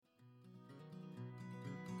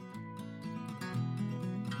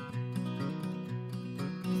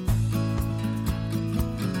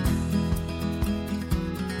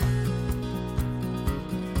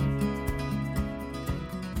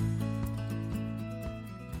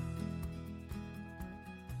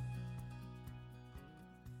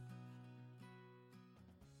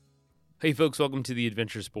Hey folks, welcome to the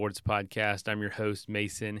Adventure Sports Podcast. I'm your host,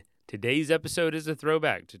 Mason. Today's episode is a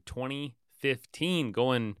throwback to 2015,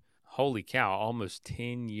 going, holy cow, almost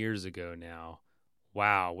 10 years ago now.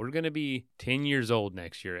 Wow, we're going to be 10 years old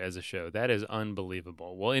next year as a show. That is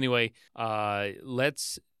unbelievable. Well, anyway,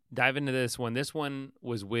 let's dive into this one. This one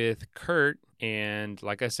was with Kurt, and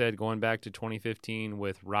like I said, going back to 2015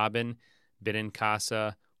 with Robyn,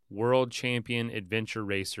 Benincasa, world champion adventure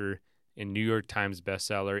racer, and New York Times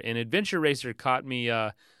bestseller. And Adventure Racer caught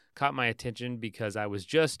my attention because I was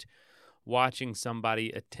just watching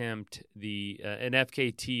somebody attempt an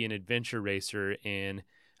FKT, an Adventure Racer, and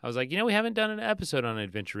I was like, we haven't done an episode on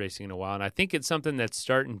adventure racing in a while, and I think it's something that's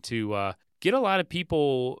starting to get a lot of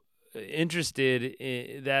people interested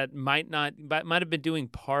that might have been doing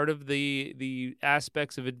part of the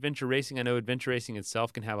aspects of adventure racing. I know adventure racing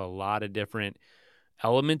itself can have a lot of different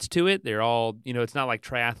elements to it. They're all, it's not like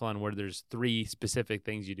triathlon where there's three specific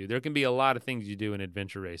things you do. There can be a lot of things you do in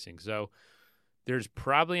adventure racing. So there's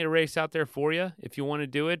probably a race out there for you if you want to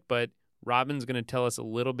do it, but Robyn's going to tell us a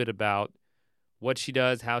little bit about what she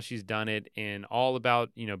does, how she's done it, and all about,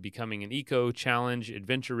 becoming an eco challenge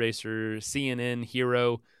adventure racer, CNN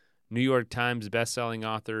hero, New York Times bestselling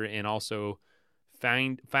author, and also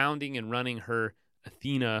founding and running her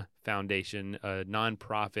Athena Foundation, a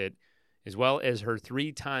nonprofit, as well as her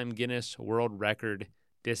 3-time Guinness World Record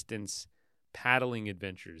distance paddling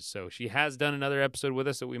adventures. So she has done another episode with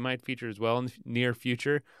us that we might feature as well in the near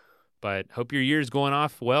future. But hope your year's going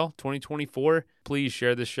off well, 2024. Please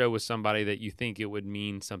share this show with somebody that you think it would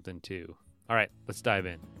mean something to. All right, let's dive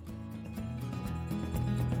in.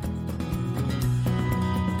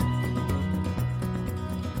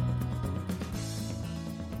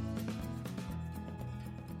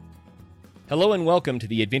 Hello and welcome to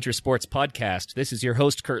the Adventure Sports Podcast. This is your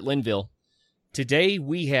host, Kurt Linville. Today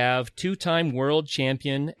we have 2-time world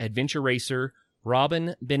champion adventure racer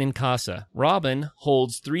Robyn Benincasa. Robyn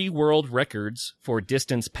holds 3 world records for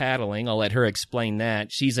distance paddling. I'll let her explain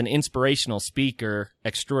that. She's an inspirational speaker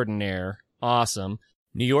extraordinaire. Awesome.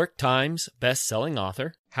 New York Times best-selling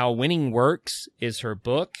author. How Winning Works is her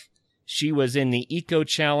book. She was in the Eco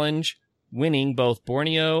Challenge, winning both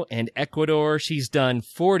Borneo and Ecuador. She's done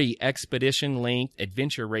 40 expedition-length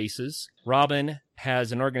adventure races. Robyn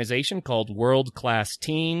has an organization called World Class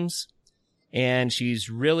Teams, and she's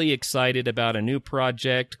really excited about a new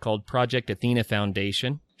project called Project Athena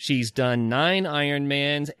Foundation. She's done 9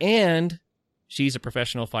 Ironmans, and she's a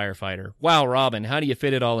professional firefighter. Wow, Robyn, how do you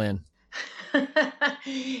fit it all in?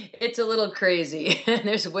 It's a little crazy.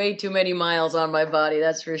 There's way too many miles on my body,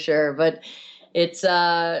 that's for sure. But it's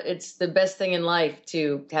the best thing in life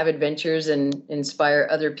to have adventures and inspire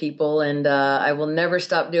other people, and I will never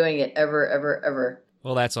stop doing it, ever, ever, ever.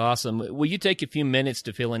 Well, that's awesome. Will you take a few minutes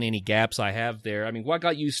to fill in any gaps I have there? I mean, what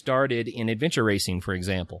got you started in adventure racing, for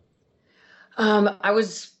example? I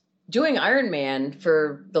was doing Ironman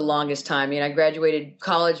for the longest time. I graduated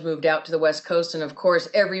college, moved out to the West Coast, and of course,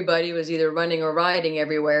 everybody was either running or riding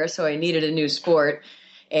everywhere, so I needed a new sport.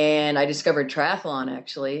 And I discovered triathlon,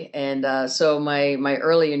 actually. And so my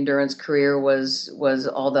early endurance career was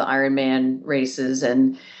all the Ironman races.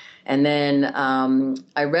 And then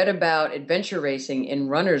I read about adventure racing in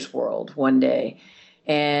Runner's World one day.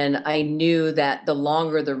 And I knew that the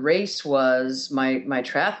longer the race was, my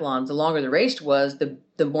triathlons, the longer the race was,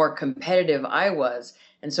 the more competitive I was.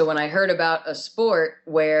 And so when I heard about a sport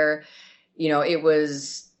where, it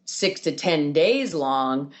was 6 to 10 days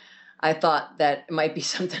long, I thought that might be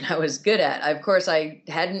something I was good at. Of course, I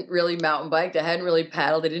hadn't really mountain biked. I hadn't really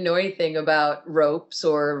paddled. I didn't know anything about ropes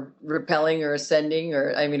or rappelling or ascending.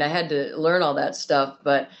 I had to learn all that stuff.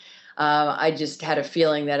 But I just had a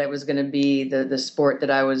feeling that it was going to be the sport that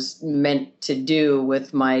I was meant to do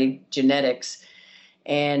with my genetics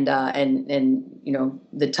and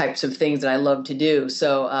the types of things that I love to do.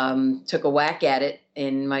 So took a whack at it.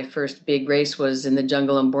 And my first big race was in the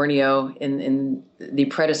jungle in Borneo in the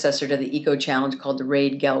predecessor to the Eco Challenge called the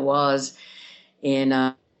Raid Galois in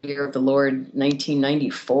year of the Lord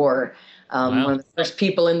 1994. Wow. One of the first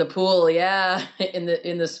people in the pool,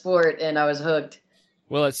 in the sport, and I was hooked.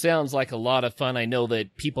 Well, it sounds like a lot of fun. I know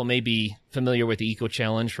that people may be familiar with the Eco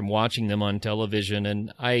Challenge from watching them on television,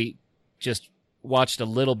 and I just watched a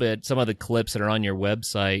little bit, some of the clips that are on your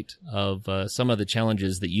website of some of the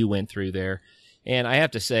challenges that you went through there. And I have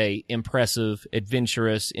to say, impressive,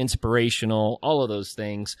 adventurous, inspirational, all of those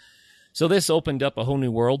things. So this opened up a whole new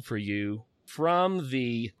world for you. From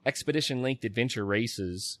the expedition-linked adventure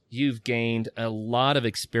races, you've gained a lot of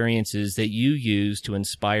experiences that you use to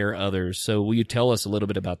inspire others. So will you tell us a little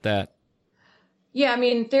bit about that? Yeah, I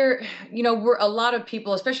mean, we're a lot of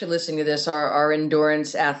people, especially listening to this, are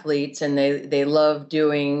endurance athletes, and they love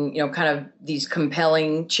doing, kind of these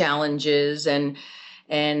compelling challenges, and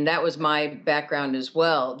that was my background as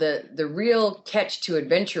well. The real catch to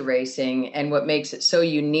adventure racing and what makes it so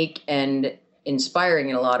unique and inspiring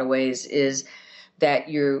in a lot of ways is that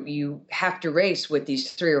you have to race with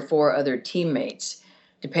these 3 or 4 other teammates,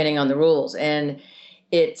 depending on the rules. And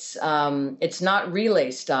it's not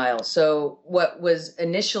relay style. So what was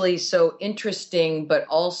initially so interesting, but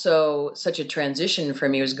also such a transition for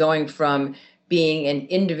me, was going from being an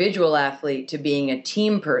individual athlete to being a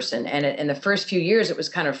team person. And in the first few years, it was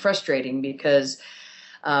kind of frustrating because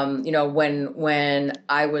when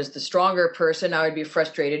I was the stronger person, I would be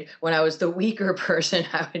frustrated. When I was the weaker person,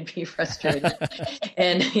 I would be frustrated.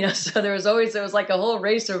 And, so there was like a whole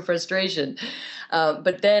race of frustration.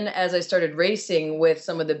 But then as I started racing with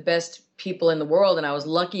some of the best people in the world, and I was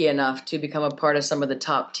lucky enough to become a part of some of the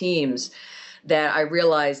top teams, that I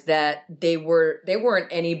realized that they weren't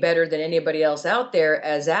any better than anybody else out there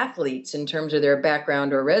as athletes in terms of their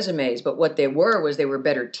background or resumes. But what they were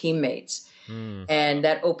better teammates. And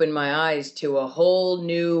that opened my eyes to a whole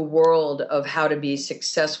new world of how to be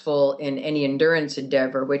successful in any endurance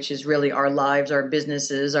endeavor, which is really our lives, our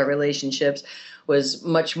businesses, our relationships, was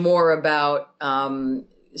much more about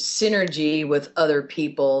synergy with other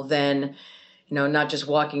people than, not just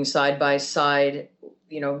walking side by side,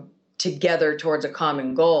 together towards a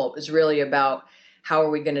common goal. It was really about how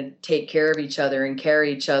are we going to take care of each other and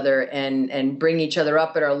carry each other and bring each other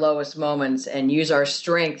up at our lowest moments and use our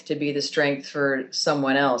strength to be the strength for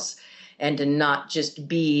someone else, and to not just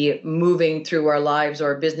be moving through our lives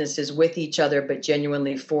or businesses with each other, but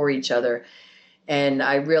genuinely for each other. And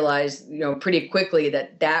I realized, pretty quickly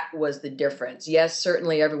that was the difference. Yes,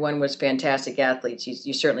 certainly everyone was fantastic athletes.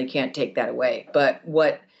 You certainly can't take that away. But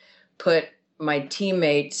what put my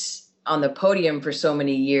teammates on the podium for so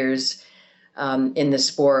many years in the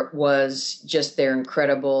sport was just their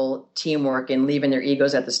incredible teamwork and leaving their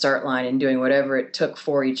egos at the start line and doing whatever it took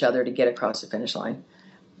for each other to get across the finish line.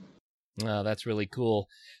 Oh, that's really cool.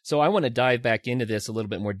 So I want to dive back into this a little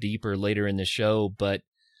bit more deeper later in the show, but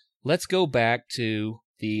let's go back to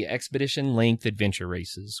the expedition length adventure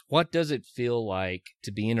races. What does it feel like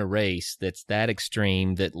to be in a race that's that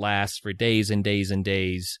extreme, that lasts for days and days and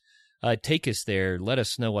days? Take us there. Let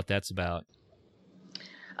us know what that's about.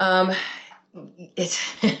 It's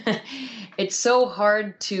it's so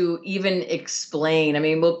hard to even explain. I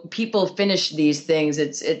mean, well, people finish these things.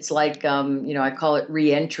 It's like I call it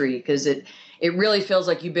re-entry, because it really feels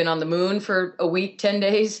like you've been on the moon for a week, 10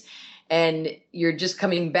 days, and you're just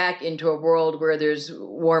coming back into a world where there's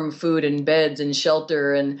warm food and beds and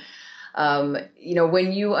shelter. And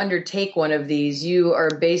when you undertake one of these, you are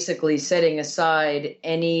basically setting aside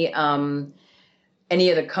any of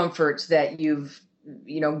the comforts that you've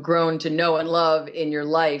grown to know and love in your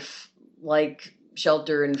life, like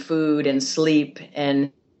shelter and food and sleep.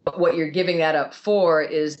 And what you're giving that up for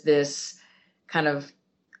is this kind of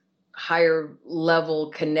higher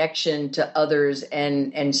level connection to others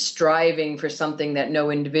and striving for something that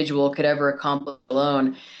no individual could ever accomplish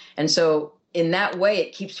alone. And so in that way,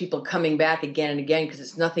 it keeps people coming back again and again, because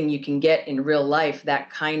it's nothing you can get in real life.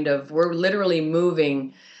 We're literally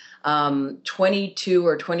moving 22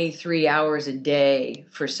 or 23 hours a day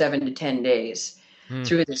for 7 to 10 days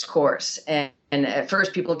through this course. And at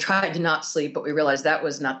first people tried to not sleep, but we realized that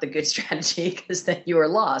was not the good strategy, because then you were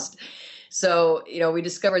lost. So, we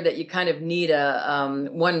discovered that you kind of need a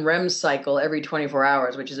one REM cycle every 24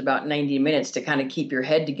 hours, which is about 90 minutes, to kind of keep your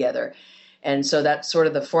head together. And so that's sort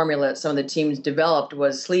of the formula that some of the teams developed,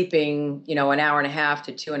 was sleeping, an hour and a half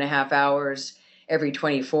to 2.5 hours every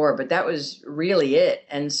 24, but that was really it.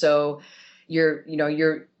 And so your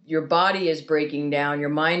body is breaking down, your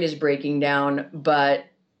mind is breaking down, but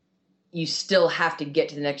you still have to get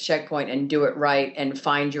to the next checkpoint and do it right and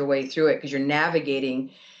find your way through it, because you're navigating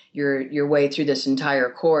your way through this entire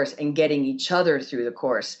course and getting each other through the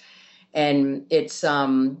course. And it's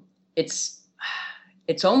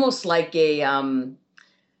almost like a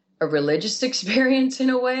religious experience in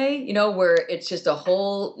a way, where it's just a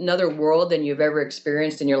whole another world than you've ever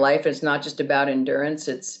experienced in your life. It's not just about endurance.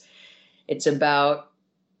 It's about,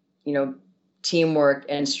 teamwork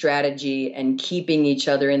and strategy and keeping each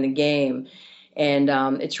other in the game. And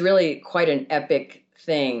it's really quite an epic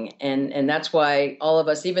thing. And that's why all of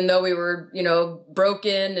us, even though we were,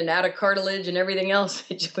 broken and out of cartilage and everything else,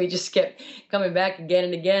 we just kept coming back again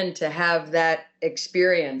and again to have that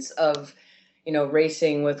experience of,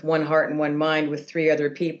 racing with one heart and one mind with 3 other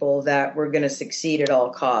people that were going to succeed at all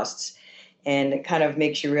costs. And it kind of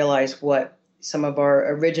makes you realize what some of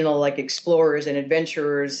our original like explorers and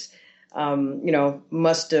adventurers,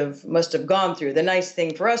 must have gone through. The nice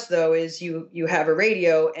thing for us though is you have a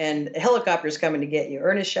radio and a helicopter's coming to get you.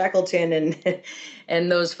 Ernest Shackleton and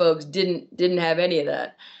and those folks didn't have any of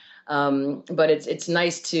that. But it's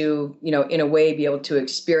nice to, in a way be able to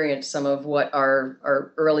experience some of what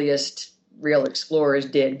our earliest real explorers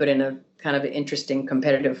did, but in a kind of interesting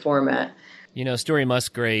competitive format. Story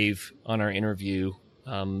Musgrave on our interview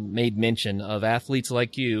made mention of athletes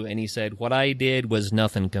like you, and he said, what I did was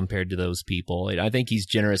nothing compared to those people. I think he's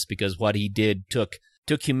generous because what he did took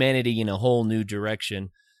humanity in a whole new direction.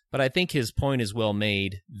 But I think his point is well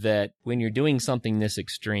made that when you're doing something this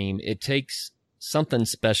extreme, it takes something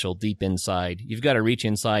special deep inside. You've got to reach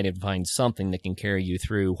inside and find something that can carry you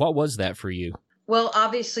through. What was that for you? Well,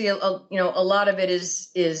 obviously, a lot of it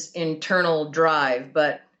is internal drive,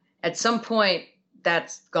 but at some point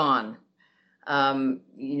that's gone.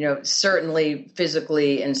 Certainly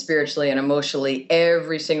physically and spiritually and emotionally,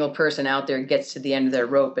 every single person out there gets to the end of their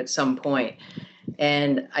rope at some point.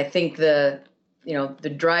 And I think the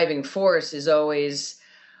driving force is always,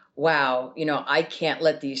 wow, I can't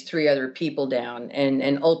let these three other people down.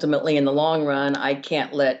 And ultimately in the long run, I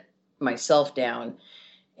can't let myself down.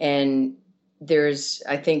 And there's,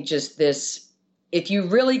 I think, just this, if you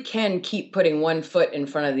really can keep putting one foot in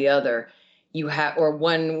front of the other, or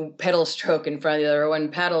one pedal stroke in front of the other, or one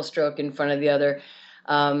paddle stroke in front of the other,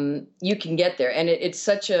 you can get there. And it's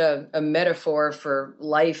such a metaphor for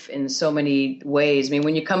life in so many ways. I mean,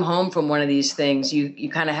 when you come home from one of these things,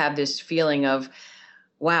 you kind of have this feeling of,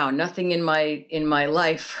 wow, nothing in my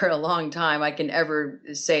life for a long time I can ever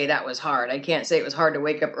say that was hard. I can't say it was hard to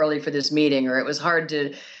wake up early for this meeting, or it was hard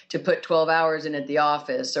to put 12 hours in at the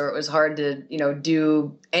office, or it was hard to,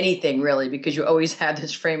 do anything really, because you always have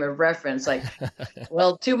this frame of reference. Like,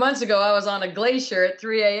 well, 2 months ago, I was on a glacier at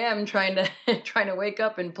 3 a.m. trying to wake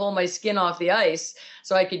up and pull my skin off the ice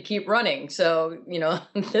so I could keep running. So,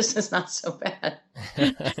 this is not so bad.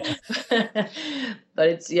 But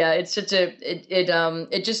it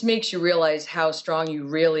just makes you realize how strong you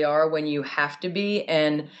really are when you have to be.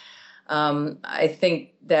 And I think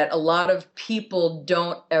that a lot of people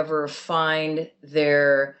don't ever find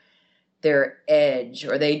their edge,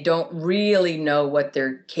 or they don't really know what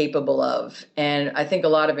they're capable of. And I think a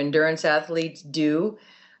lot of endurance athletes do.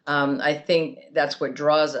 I think that's what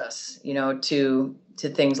draws us, to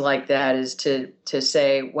things like that, is to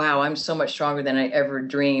say, wow, I'm so much stronger than I ever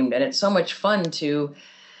dreamed. And it's so much fun to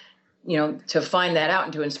find that out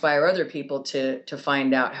and to inspire other people to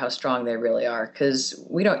find out how strong they really are. Because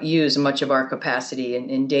we don't use much of our capacity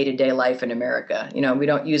in day-to-day life in America. We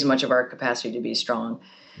don't use much of our capacity to be strong.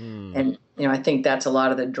 And, I think that's a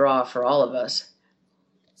lot of the draw for all of us.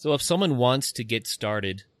 So if someone wants to get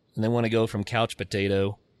started and they want to go from couch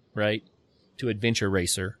potato, right, to adventure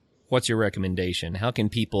racer, what's your recommendation? How can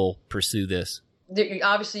people pursue this?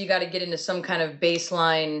 Obviously, you got to get into some kind of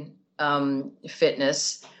baseline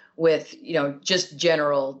fitness with, just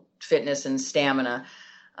general fitness and stamina.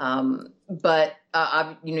 But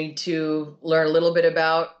you need to learn a little bit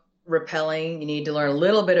about rappelling. You need to learn a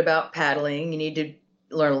little bit about paddling. You need to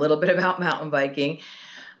learn a little bit about mountain biking.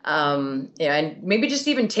 And maybe just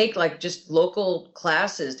even take just local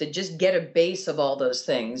classes to just get a base of all those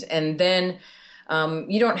things. And then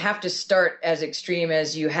you don't have to start as extreme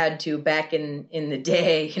as you had to back in the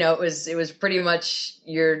day. It was pretty much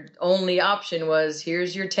your only option was,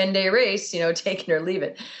 here's your 10-day race, take it or leave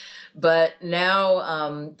it. But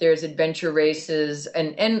now there's adventure races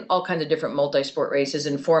and all kinds of different multi-sport races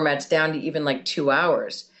and formats down to even 2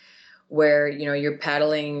 hours, where, you're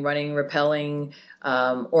paddling, running, rappelling,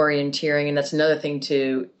 orienteering. And that's another thing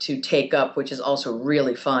to take up, which is also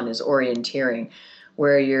really fun, is orienteering,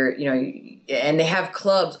 where and they have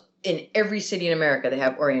clubs in every city in America. They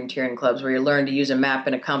have orienteering clubs where you learn to use a map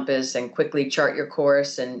and a compass and quickly chart your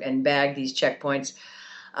course and bag these checkpoints.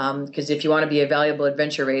 Because if you want to be a valuable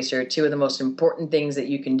adventure racer, two of the most important things that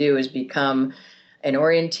you can do is become an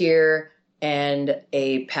orienteer and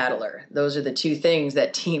a paddler. Those are the two things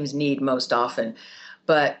that teams need most often.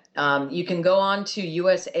 But you can go on to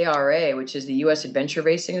USARA, which is the U.S. Adventure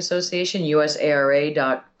Racing Association,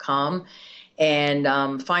 usara.com,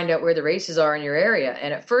 and find out where the races are in your area.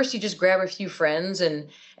 And at first, you just grab a few friends and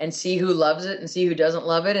see who loves it and see who doesn't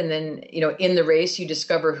love it. And then, in the race, you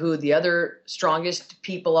discover who the other strongest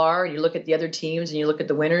people are. You look at the other teams and you look at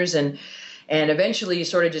the winners, and eventually you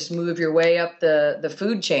sort of just move your way up the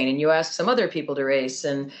food chain, and you ask some other people to race.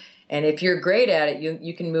 And if you're great at it,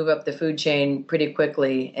 you can move up the food chain pretty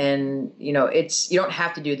quickly. And, you don't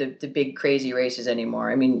have to do the big crazy races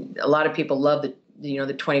anymore. I mean, a lot of people love the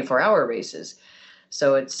 24-hour races.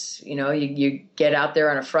 So it's, you get out there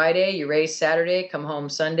on a Friday, you race Saturday, come home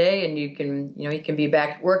Sunday, and you can be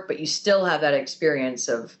back at work, but you still have that experience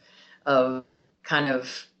of kind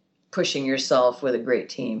of pushing yourself with a great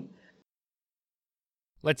team.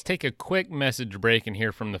 Let's take a quick message break and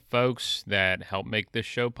hear from the folks that help make this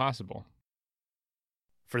show possible.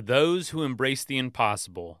 For those who embrace the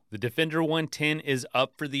impossible, the Defender 110 is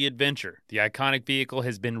up for the adventure. The iconic vehicle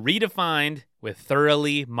has been redefined with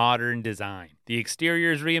thoroughly modern design. The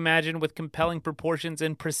exterior is reimagined with compelling proportions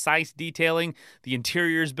and precise detailing. The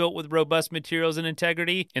interior is built with robust materials and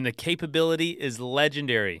integrity, and the capability is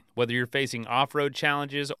legendary. Whether you're facing off-road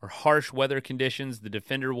challenges or harsh weather conditions, the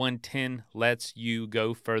Defender 110 lets you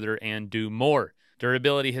go further and do more.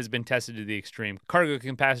 Durability has been tested to the extreme. Cargo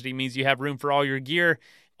capacity means you have room for all your gear.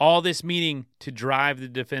 All this meaning to drive the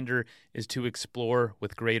Defender is to explore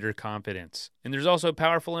with greater confidence. And there's also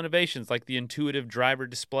powerful innovations like the intuitive driver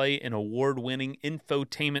display and award-winning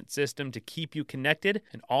infotainment system to keep you connected,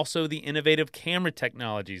 and also the innovative camera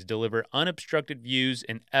technologies deliver unobstructed views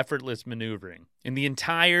and effortless maneuvering. And the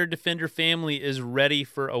entire Defender family is ready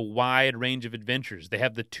for a wide range of adventures. They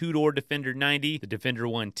have the two-door Defender 90, the Defender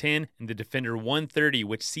 110, and the Defender 130,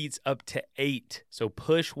 which seats up to 8. So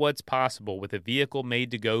push what's possible with a vehicle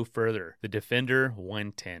made to go further. The Defender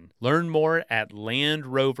 110. Learn more at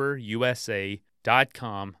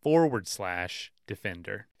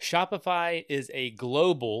landroverusa.com/Defender. Shopify is a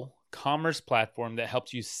global commerce platform that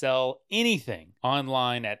helps you sell anything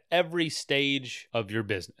online at every stage of your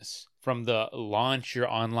business. From the launch your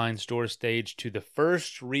online store stage to the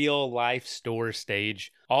first real life store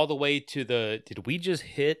stage, all the way to the did we just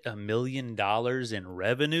hit $1 million in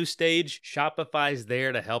revenue stage? Shopify's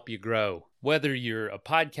there to help you grow. Whether you're a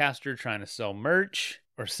podcaster trying to sell merch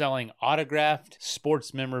or selling autographed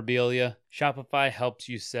sports memorabilia, Shopify helps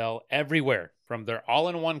you sell everywhere. From their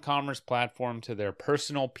all-in-one commerce platform to their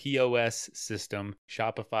personal POS system,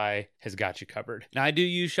 Shopify has got you covered. Now, I do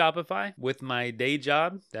use Shopify with my day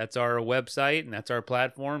job. That's our website and that's our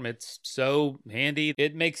platform. It's so handy.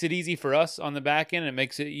 It makes it easy for us on the back end. It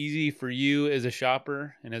makes it easy for you as a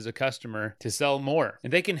shopper and as a customer to sell more.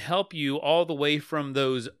 And they can help you all the way from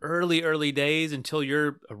those early days until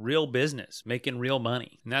you're a real business, making real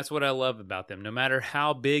money. And that's what I love about them. No matter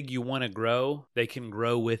how big you want to grow, they can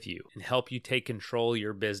grow with you and help you take control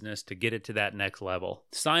your business to get it to that next level.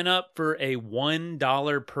 Sign up for a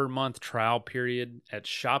 $1 per month trial period at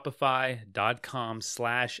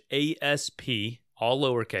shopify.com/ASP, all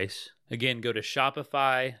lowercase. Again, go to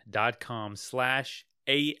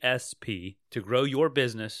shopify.com/ASP to grow your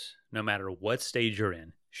business no matter what stage you're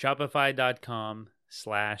in.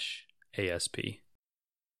 Shopify.com/ASP.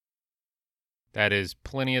 That is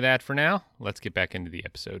plenty of that for now. Let's get back into the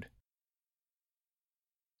episode.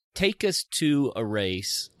 Take us to a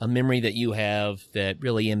race, a memory that you have that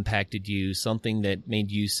really impacted you, something that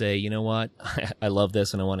made you say, you know what, I love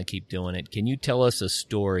this and I want to keep doing it. Can you tell us a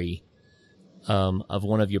story of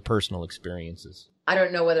one of your personal experiences? I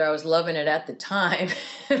don't know whether I was loving it at the time.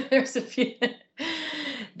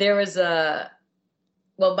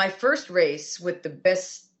 My first race with the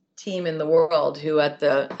best team in the world, who at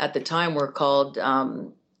the time were called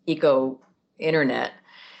Eco Internet.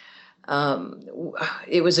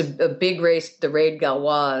 It was a big race, the Raid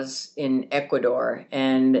Gauloise in Ecuador,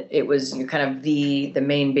 and it was kind of the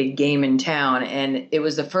main big game in town. And it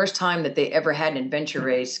was the first time that they ever had an adventure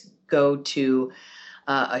race go to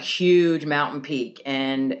a huge mountain peak.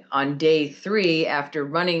 And on day 3, after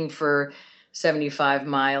running for 75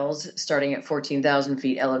 miles, starting at 14,000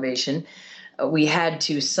 feet elevation, we had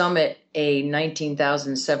to summit a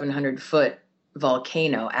 19,700 foot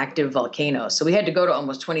active volcano. So we had to go to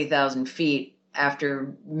almost 20,000 feet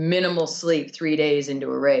after minimal sleep 3 days into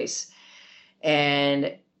a race.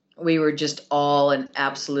 And we were just all an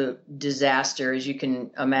absolute disaster, as you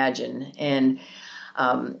can imagine. And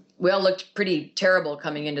we all looked pretty terrible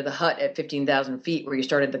coming into the hut at 15,000 feet where you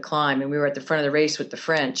started the climb. And we were at the front of the race with the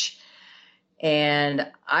French. And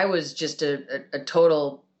I was just a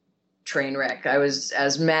total train wreck. I was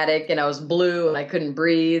asthmatic and I was blue and I couldn't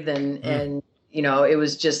breathe. And it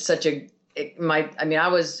was just I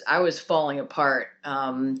was falling apart.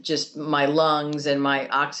 Just my lungs and my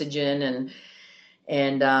oxygen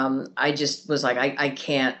and I just was like, I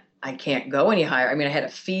can't go any higher. I mean, I had a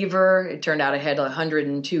fever. It turned out I had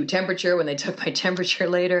 102 temperature when they took my temperature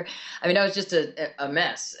later. I mean, I was just a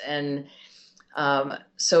mess. And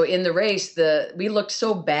so in the race, we looked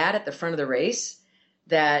so bad at the front of the race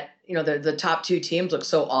that, the top 2 teams looked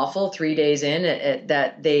so awful 3 days in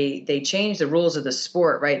that they changed the rules of the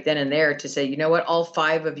sport right then and there to say, you know what, all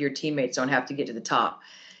 5 of your teammates don't have to get to the top.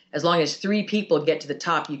 as long as 3 people get to the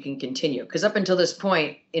top, you can continue. Because up until this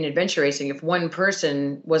point in adventure racing, if one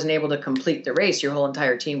person wasn't able to complete the race, your whole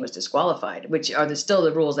entire team was disqualified, which are still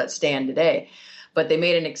the rules that stand today. But they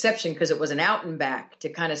made an exception because it was an out and back to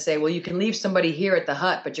kind of say, well, you can leave somebody here at the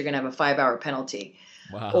hut, but you're going to have a 5-hour penalty.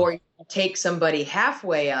 Wow. Or you take somebody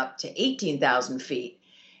halfway up to 18,000 feet.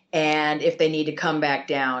 And if they need to come back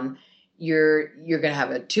down, you're going to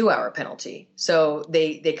have a 2-hour penalty. So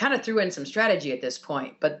they kind of threw in some strategy at this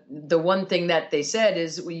point. But the one thing that they said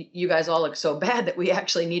is, you guys all look so bad that we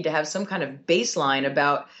actually need to have some kind of baseline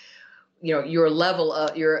about, your level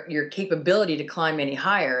of your capability to climb any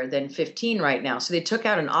higher than 15 right now. So they took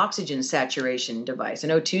out an oxygen saturation device,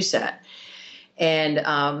 an O2 sat.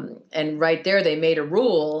 And right there, they made a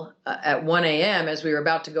rule at 1 a.m. as we were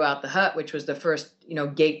about to go out the hut, which was the first,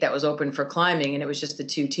 gate that was open for climbing. And it was just the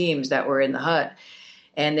 2 teams that were in the hut.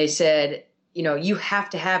 And they said, you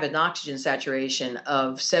have to have an oxygen saturation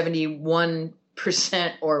of 71%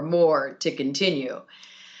 or more to continue.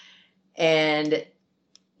 And,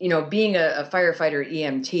 being a firefighter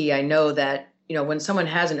EMT, I know that, when someone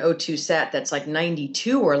has an O2 sat that's like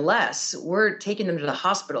 92 or less, we're taking them to the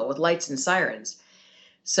hospital with lights and sirens.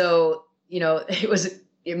 So, it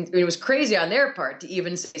was crazy on their part to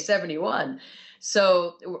even say 71.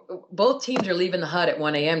 So both teams are leaving the hut at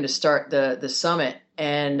 1 a.m. to start the summit,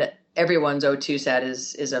 and everyone's O2 sat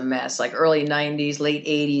is a mess, like early 90s, late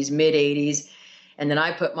 80s, mid 80s. And then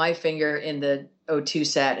I put my finger in the O2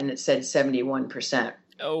 sat and it said 71%.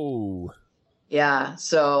 Oh. Yeah.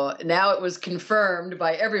 So now it was confirmed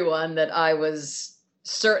by everyone that I was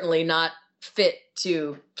certainly not fit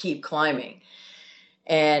to keep climbing.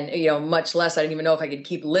 And, much less, I didn't even know if I could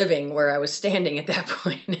keep living where I was standing at that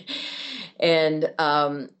point.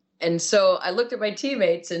 And so I looked at my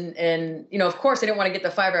teammates and, of course I didn't want to get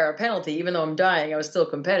the 5-hour penalty, even though I'm dying, I was still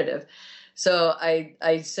competitive. So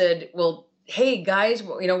I said, well, hey guys,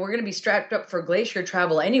 we're going to be strapped up for glacier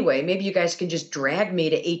travel anyway. Maybe you guys can just drag me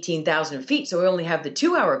to 18,000 feet. So we only have the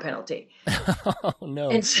 2-hour penalty. Oh no.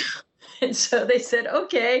 And so they said,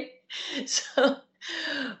 okay. So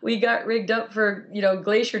we got rigged up for,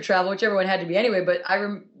 glacier travel, which everyone had to be anyway. But I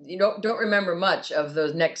don't remember much of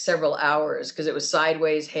those next several hours because it was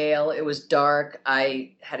sideways hail. It was dark.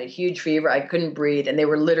 I had a huge fever. I couldn't breathe. And they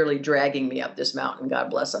were literally dragging me up this mountain. God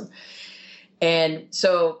bless them. And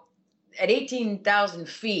so at 18,000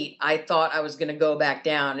 feet, I thought I was going to go back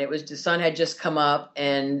down. The sun had just come up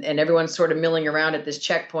and everyone's sort of milling around at this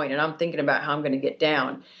checkpoint. And I'm thinking about how I'm going to get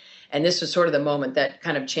down. And this was sort of the moment that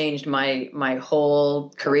kind of changed my whole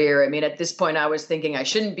career. I mean, at this point, I was thinking I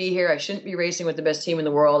shouldn't be here. I shouldn't be racing with the best team in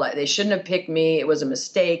the world. They shouldn't have picked me. It was a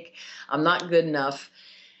mistake. I'm not good enough.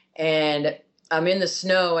 And I'm in the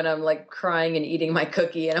snow and I'm like crying and eating my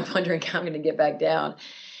cookie and I'm wondering how I'm going to get back down.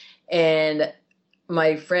 And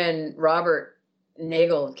my friend Robert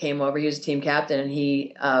Nagel came over. He was team captain and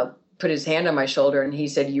he put his hand on my shoulder and he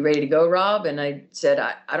said, "You ready to go, Rob?" And I said,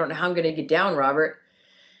 I don't know how I'm going to get down, Robert.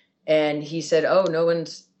 And he said, "Oh, no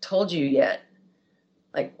one's told you yet."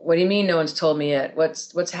 Like, what do you mean no one's told me yet?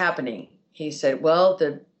 What's happening? He said, "Well,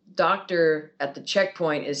 the doctor at the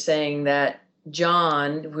checkpoint is saying that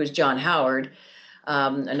John, who's John Howard,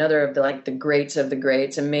 another of the greats of the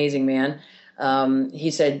greats, amazing man. He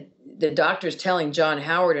said, the doctor's telling John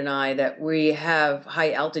Howard and I that we have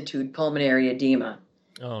high altitude pulmonary edema."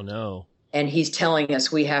 Oh no. And he's telling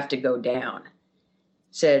us we have to go down.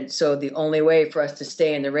 Said, so the only way for us to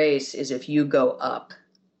stay in the race is if you go up.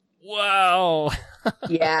 Wow.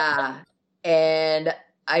 Yeah. And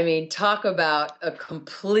I mean, talk about a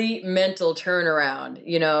complete mental turnaround,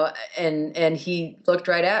 and he looked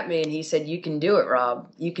right at me and he said, "You can do it,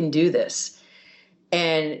 Rob. You can do this."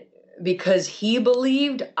 And because he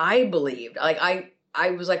believed, I believed. Like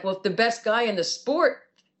I was like, well, if the best guy in the sport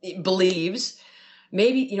believes,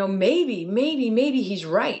 maybe, maybe he's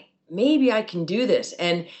right. Maybe I can do this.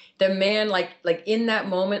 And the man, like in that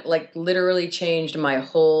moment, literally changed my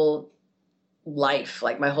whole life,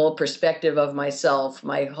 my whole perspective of myself,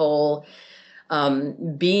 my whole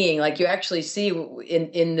being. Like you actually see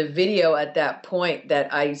in the video at that point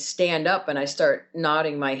that I stand up and I start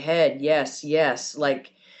nodding my head. Yes, yes.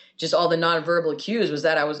 Just all the nonverbal cues was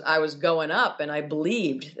that I was going up and I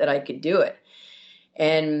believed that I could do it.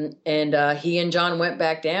 And he and John went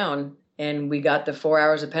back down and we got the 4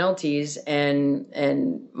 hours of penalties and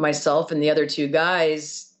myself and the other 2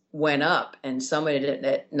 guys went up and summited it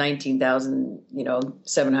at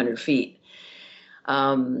 19,700 feet.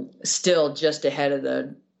 Still just ahead of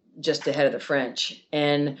the French.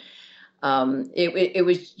 And it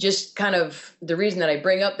was just kind of the reason that I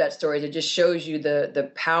bring up that story is it just shows you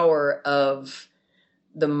the power of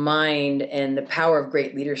the mind and the power of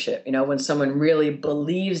great leadership. When someone really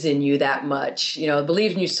believes in you that much,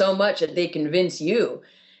 believes in you so much that they convince you,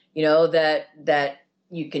 that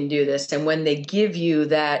you can do this. And when they give you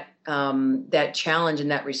that challenge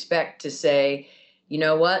and that respect to say, you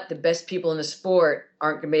know what, the best people in the sport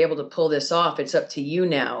aren't going to be able to pull this off. It's up to you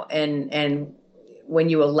now. And when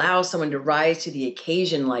you allow someone to rise to the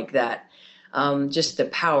occasion like that, just the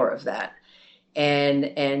power of that.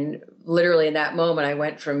 And literally in that moment, I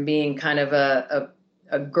went from being kind of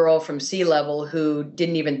a girl from sea level who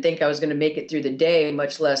didn't even think I was going to make it through the day,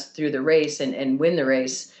 much less through the race and win the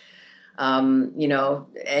race,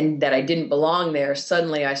 and that I didn't belong there.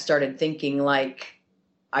 Suddenly I started thinking like,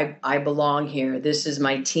 I belong here. This is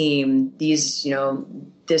my team. This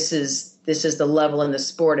is the level in the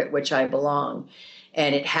sport at which I belong.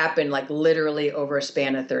 And it happened like literally over a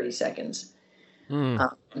span of 30 seconds.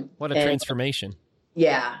 What a transformation.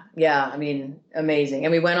 Yeah. I mean, amazing.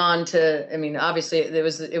 And we went on to, obviously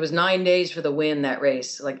it was 9 days for the win, that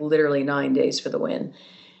race, like literally 9 days for the win.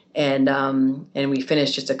 And we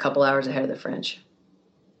finished just a couple hours ahead of the French.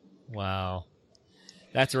 Wow.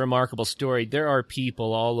 That's a remarkable story. There are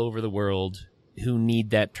people all over the world who need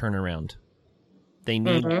that turnaround. They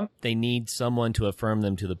need someone to affirm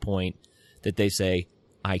them to the point that they say,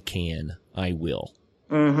 I can, I will.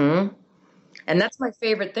 Mm-hmm. And that's my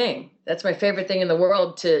favorite thing. That's my favorite thing in the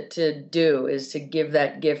world to do, is to give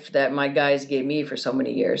that gift that my guys gave me for so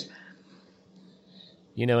many years.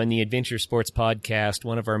 In the Adventure Sports Podcast,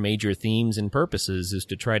 one of our major themes and purposes is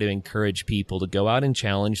to try to encourage people to go out and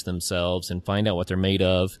challenge themselves and find out what they're made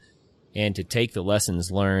of, and to take the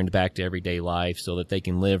lessons learned back to everyday life so that they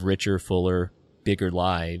can live richer, fuller, bigger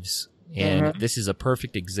lives. And this is a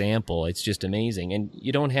perfect example. It's just amazing. And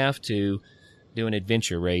you don't have to do an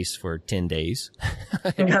adventure race for 10 days.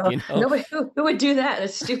 No, nobody, who would do that?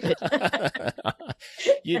 That's stupid.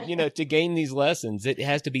 To gain these lessons, it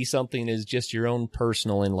has to be something that is just your own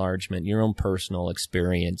personal enlargement, your own personal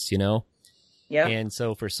experience, Yeah. And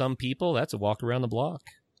so for some people, that's a walk around the block.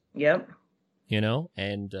 Yep.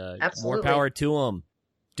 And Absolutely. More power to them.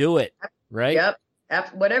 Do it, right? Yep.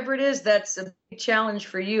 Whatever it is, that's a big challenge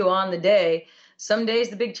for you on the day. Some days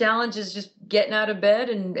the big challenge is just getting out of bed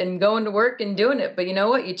and going to work and doing it. But you know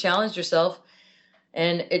what? You challenged yourself.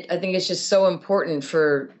 And I think it's just so important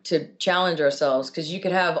to challenge ourselves, because you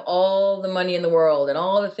could have all the money in the world and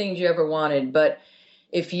all the things you ever wanted. But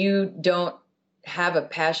if you don't have a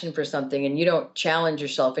passion for something and you don't challenge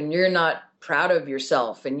yourself and you're not proud of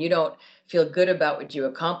yourself and you don't feel good about what you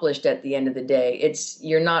accomplished at the end of the day,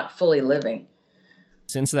 you're not fully living.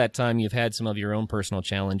 Since that time, you've had some of your own personal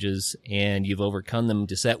challenges, and you've overcome them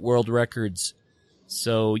to set world records.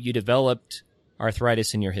 So you developed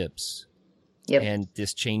arthritis in your hips. Yep. And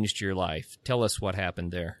this changed your life. Tell us what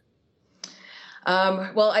happened there.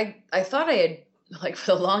 Well, I thought I had, like for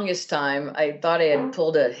the longest time, I thought I had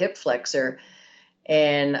pulled a hip flexor.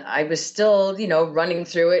 And I was still, running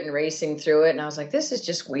through it and racing through it. And I was like, this is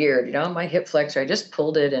just weird. My hip flexor, I just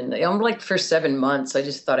pulled it. And I'm like, for 7 months, I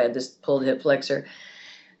just thought I had this pulled hip flexor.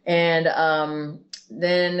 And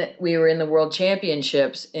then we were in the World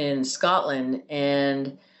Championships in Scotland,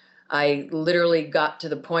 and I literally got to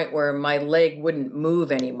the point where my leg wouldn't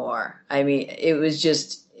move anymore. I mean, it was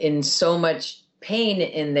just in so much pain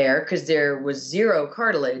in there because there was zero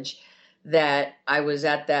cartilage, that I was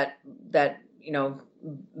at that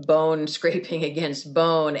bone scraping against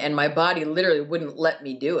bone, and my body literally wouldn't let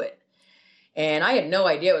me do it. And I had no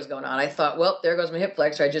idea what was going on. I thought, well, there goes my hip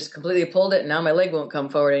flexor. I just completely pulled it, and now my leg won't come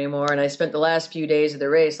forward anymore. And I spent the last few days of the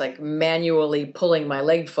race like manually pulling my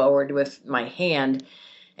leg forward with my hand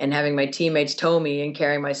and having my teammates tow me and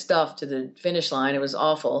carry my stuff to the finish line. It was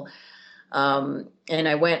awful. And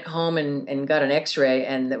I went home and got an x-ray,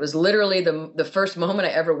 and it was literally the first moment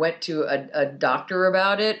I ever went to a doctor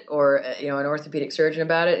about it, or an orthopedic surgeon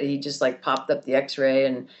about it. He just like popped up the x-ray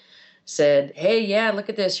and said, hey, yeah, look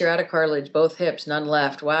at this. You're out of cartilage, both hips, none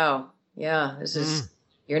left. Wow. Yeah, this is,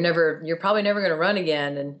 you're probably never going to run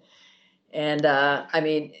again. And I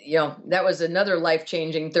mean, that was another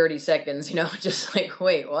life-changing 30 seconds, just like,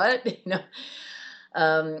 wait, what?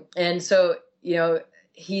 And so,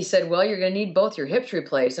 he said, well, you're going to need both your hips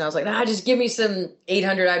replaced. And I was like, just give me some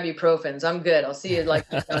 800 ibuprofens. I'm good. I'll see you in a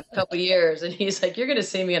couple of years. And he's like, you're going to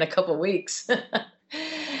see me in a couple of weeks.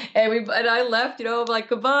 And I left, I'm like,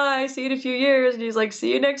 goodbye, see you in a few years. And he's like,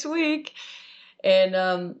 see you next week. And,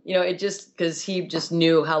 it just, because he just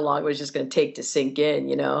knew how long it was just going to take to sink in,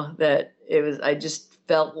 that it was, I just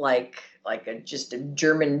felt like just a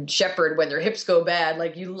German shepherd when their hips go bad.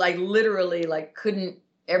 Like literally couldn't,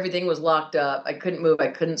 everything was locked up. I couldn't move. I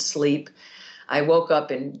couldn't sleep. I woke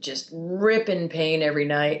up in just ripping pain every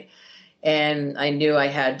night. And I knew I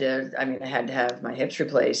had to have my hips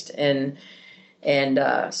replaced. So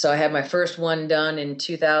I had my first one done in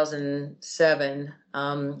 2007,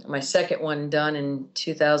 my second one done in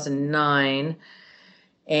 2009.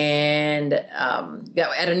 And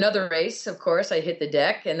at another race, of course, I hit the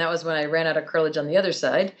deck. And that was when I ran out of curlage on the other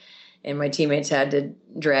side. And my teammates had to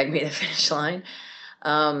drag me to the finish line.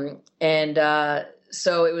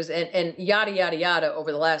 So it was, and yada, yada, yada.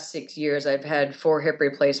 Over the last 6 years, I've had 4 hip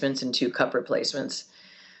replacements and 2 cup replacements.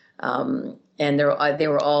 And they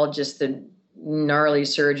were all just the gnarly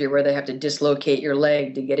surgery where they have to dislocate your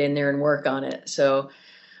leg to get in there and work on it. So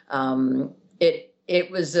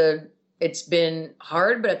it's been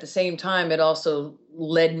hard, but at the same time, it also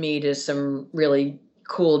led me to some really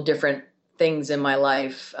cool, different things in my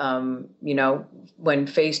life. When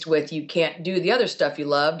faced with you can't do the other stuff you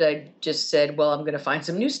loved, I just said, well, I'm going to find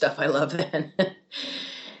some new stuff I love then.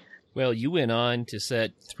 Well, you went on to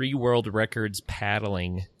set 3 world records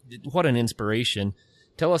paddling. What an inspiration.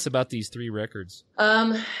 Tell us about these 3 records.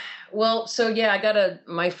 My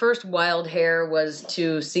first wild hair was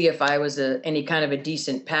to see if I was any kind of a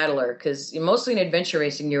decent paddler, because mostly in adventure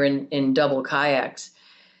racing, you're in double kayaks.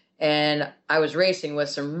 And I was racing with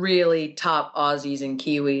some really top Aussies and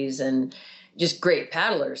Kiwis and just great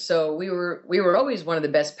paddlers. So we were always one of the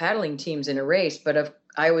best paddling teams in a race, but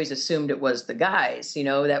I always assumed it was the guys,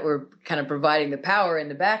 that were kind of providing the power in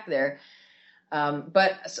the back there.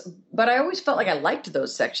 But I always felt like I liked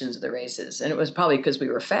those sections of the races, and it was probably because we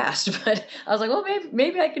were fast. But I was like, well,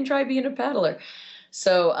 maybe I can try being a paddler.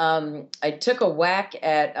 So I took a whack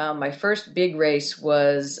at my first big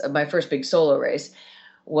solo race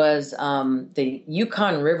was the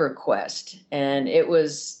Yukon River Quest, and it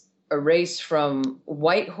was a race from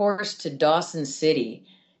Whitehorse to Dawson City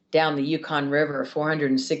down the Yukon River,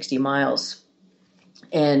 460 miles.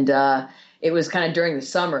 And it was kind of during the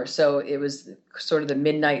summer, so it was sort of the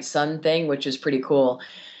midnight sun thing, which is pretty cool.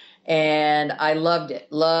 And I loved it.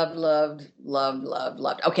 Loved.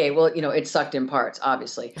 Okay, well, it sucked in parts,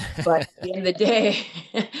 obviously. But at the end of the day,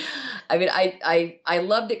 I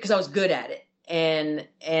loved it because I was good at it. And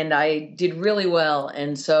I did really well.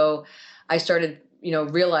 And so I started,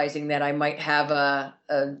 realizing that I might have a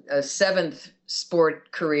 7th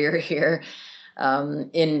sport career here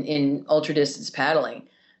in ultra distance paddling.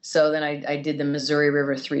 So then I did the Missouri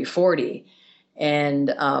River 340 and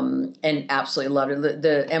absolutely loved it.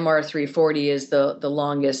 The MR 340 is the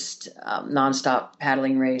longest nonstop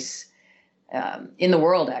paddling race in the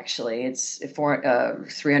world, actually. It's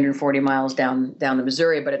 340 miles down the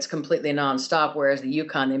Missouri, but it's completely nonstop, whereas the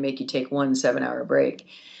Yukon, they make you take 1 7-hour break.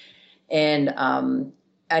 And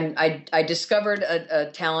I discovered a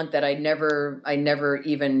talent that I never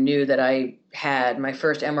even knew that I had. My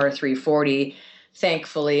first MR 340,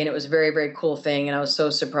 thankfully, and it was a very, very cool thing, and I was so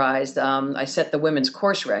surprised. I set the women's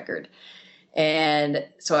course record. And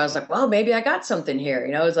so I was like, well, maybe I got something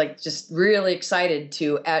here. I was like just really excited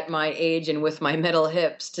to, at my age and with my metal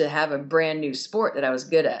hips, to have a brand new sport that I was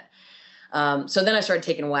good at. So then I started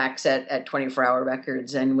taking whacks at 24-hour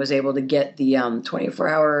records and was able to get the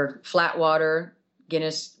 24-hour flat water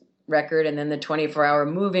Guinness record, and then the 24-hour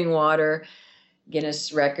moving water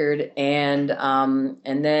Guinness record. And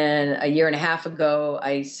then a year and a half ago,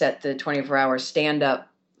 I set the 24-hour stand-up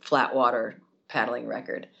flat water paddling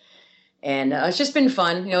record. And it's just been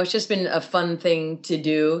fun. It's just been a fun thing to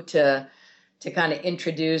do to kind of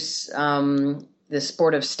introduce the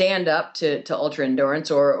sport of stand-up to ultra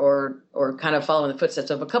endurance, or kind of following the footsteps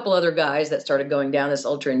of a couple other guys that started going down this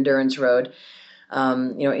ultra endurance road,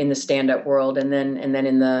 in the stand-up world, and then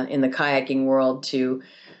in the kayaking world to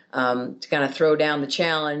kind of throw down the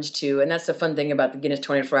challenge and that's the fun thing about the Guinness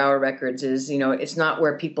 24-hour records is, it's not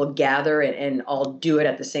where people gather and all do it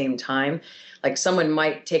at the same time. Like someone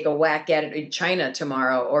might take a whack at it in China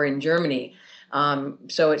tomorrow or in Germany.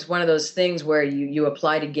 So it's one of those things where you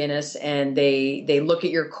apply to Guinness and they look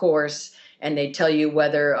at your course and they tell you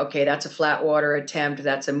whether, okay, that's a flat water attempt,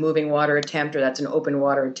 that's a moving water attempt, or that's an open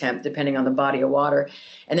water attempt, depending on the body of water.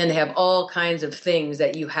 And then they have all kinds of things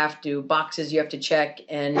that boxes you have to check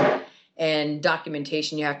and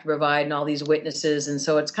documentation you have to provide and all these witnesses. And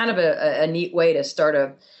so it's kind of a neat way to start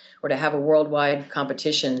to have a worldwide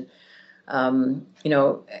competition,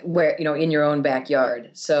 where, in your own backyard.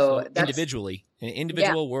 So that's individually, an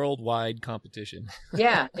individual worldwide competition.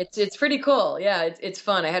 Yeah, it's pretty cool. Yeah, it's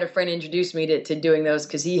fun. I had a friend introduce me to doing those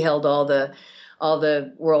because he held all all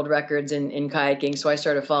the world records in kayaking. So I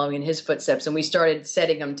started following in his footsteps, and we started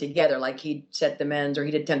setting them together. Like he'd set the men's, or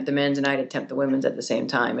he'd attempt the men's, and I'd attempt the women's at the same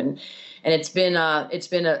time. And it's been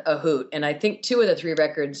a hoot. And I think 2 of the 3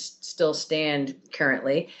 records still stand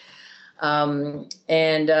currently. So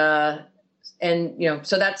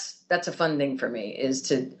that's a fun thing for me, is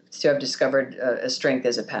to have discovered a strength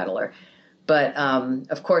as a paddler. But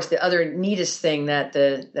of course, the other neatest thing that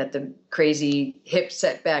the crazy hip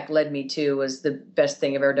setback led me to was the best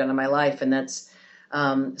thing I've ever done in my life, and that's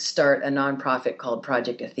start a nonprofit called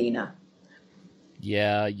Project Athena.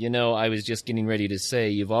 Yeah, I was just getting ready to say,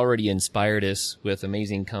 you've already inspired us with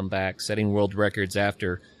amazing comebacks, setting world records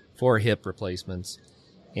after 4 hip replacements.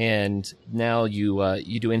 And now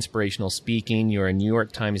you do inspirational speaking. You're a New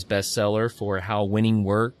York Times bestseller for How Winning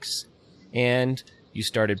Works. And you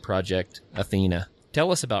started Project Athena.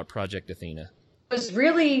 Tell us about Project Athena. I was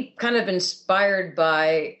really kind of inspired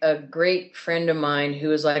by a great friend of mine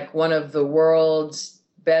who is like one of the world's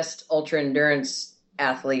best ultra endurance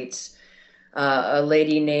athletes, a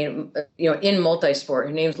lady named, in multisport.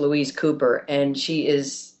 Her name's Louise Cooper, and she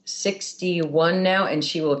is 61 now, and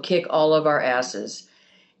she will kick all of our asses.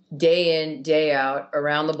 Day in, day out,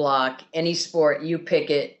 around the block, any sport, you pick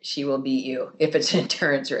it, she will beat you if it's an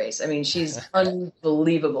endurance race. I mean, she's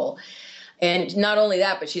unbelievable. And not only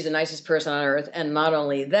that, but she's the nicest person on earth. And not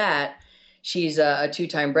only that, she's a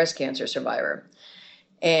 2-time breast cancer survivor.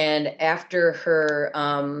 And after her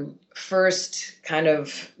first kind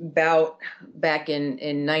of bout back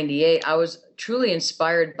in 98, I was truly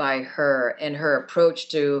inspired by her and her approach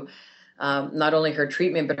to not only her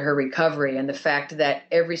treatment, but her recovery, and the fact that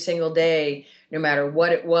every single day, no matter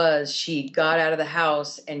what it was, she got out of the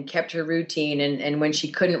house and kept her routine. And when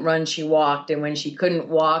she couldn't run, she walked. And when she couldn't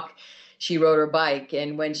walk, she rode her bike.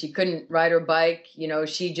 And when she couldn't ride her bike,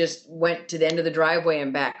 she just went to the end of the driveway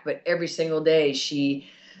and back. But every single day she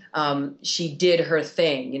did her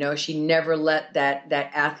thing. She never let that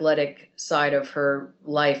athletic side of her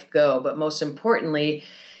life go. But most importantly,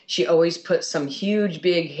 she always put some huge,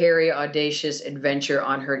 big, hairy, audacious adventure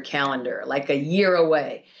on her calendar, like a year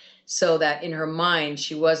away, so that in her mind,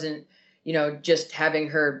 she wasn't, just having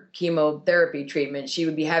her chemotherapy treatment. She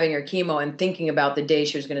would be having her chemo and thinking about the day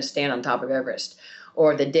she was going to stand on top of Everest,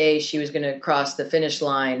 or the day she was going to cross the finish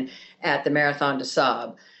line at the Marathon des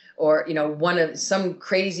Sables, or, some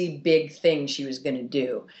crazy big thing she was going to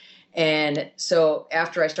do. And so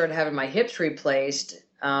after I started having my hips replaced,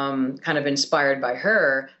 kind of inspired by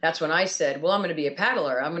her, that's when I said, well, I'm going to be a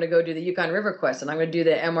paddler. I'm going to go do the Yukon River Quest, and I'm going to do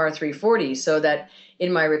the MR 340, so that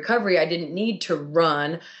in my recovery, I didn't need to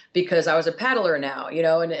run because I was a paddler now,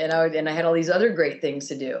 and I had all these other great things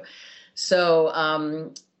to do.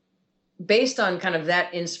 So, based on kind of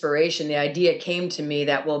that inspiration, the idea came to me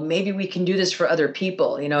that, well, maybe we can do this for other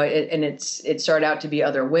people, and it started out to be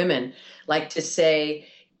other women, like to say,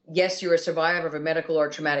 yes, you're a survivor of a medical or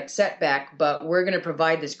traumatic setback, but we're going to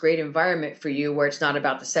provide this great environment for you where it's not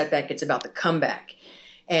about the setback, it's about the comeback.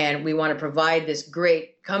 And we want to provide this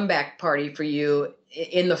great comeback party for you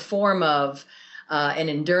in the form of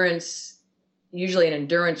usually an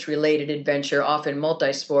endurance-related adventure, often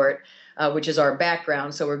multi-sport, which is our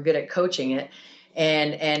background, so we're good at coaching it.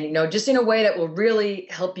 And just in a way that will really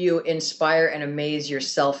help you inspire and amaze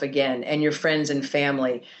yourself again and your friends and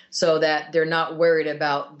family, so that they're not worried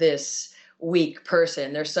about this weak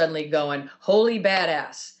person. They're suddenly going, holy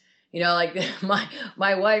badass. Like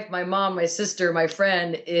my wife, my mom, my sister, my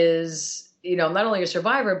friend is, not only a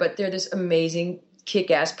survivor, but they're this amazing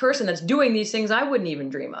kick-ass person that's doing these things I wouldn't even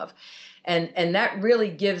dream of. And that really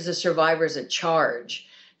gives the survivors a charge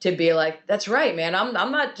to be like, that's right, man. I'm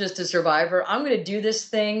not just a survivor. I'm going to do this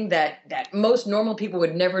thing that most normal people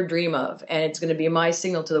would never dream of. And it's going to be my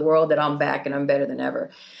signal to the world that I'm back and I'm better than ever.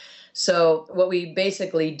 So what we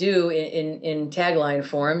basically do in tagline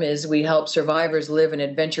form is we help survivors live an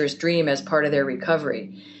adventurous dream as part of their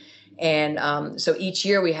recovery. And so each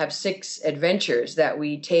year we have 6 adventures that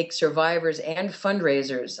we take survivors and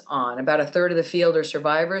fundraisers on. About a third of the field are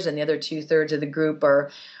survivors, and the other 2/3 of the group are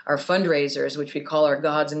fundraisers, which we call our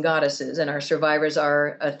gods and goddesses, and our survivors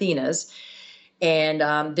are Athenas. And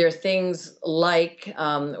there are things like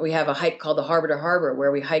we have a hike called the Harbor to Harbor,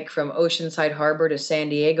 where we hike from Oceanside Harbor to San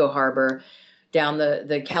Diego Harbor down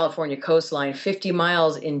the California coastline, 50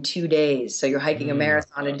 miles in 2 days. So you're hiking a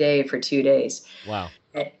marathon a day for 2 days. Wow.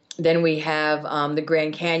 Then we have the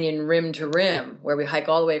Grand Canyon rim to rim, where we hike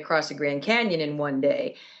all the way across the Grand Canyon in 1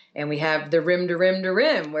 day. And we have the rim to rim to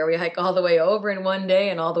rim, where we hike all the way over in 1 day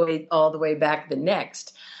and all the way back the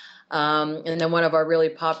next. And then one of our really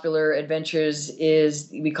popular adventures is,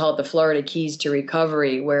 we call it the Florida Keys to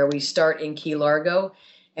Recovery, where we start in Key Largo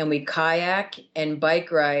and we kayak and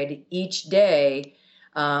bike ride each day,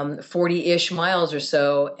 40-ish miles or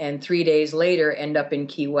so, and 3 days later end up in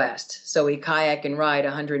Key West. So we kayak and ride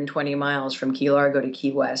 120 miles from Key Largo to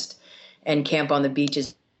Key West and camp on the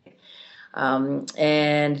beaches.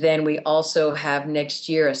 And then we also have next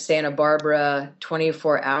year a Santa Barbara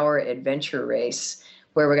 24-hour adventure race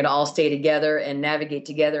where we're going to all stay together and navigate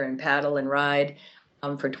together and paddle and ride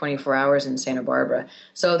for 24 hours in Santa Barbara.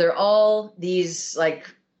 So they're all these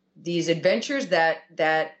adventures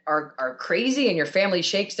that are crazy and your family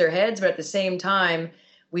shakes their heads, but at the same time,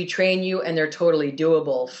 we train you and they're totally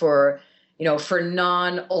doable for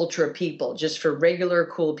non-ultra people, just for regular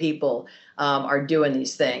cool people are doing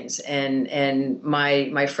these things. And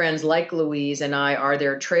my friends like Louise and I are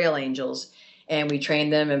their trail angels, and we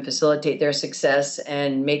train them and facilitate their success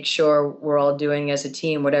and make sure we're all doing as a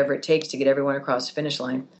team whatever it takes to get everyone across the finish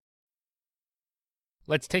line.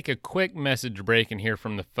 Let's take a quick message break and hear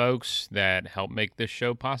from the folks that help make this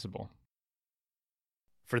show possible.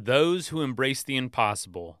 For those who embrace the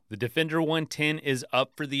impossible, the Defender 110 is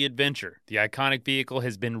up for the adventure. The iconic vehicle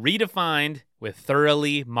has been redefined with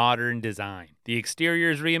thoroughly modern design. The exterior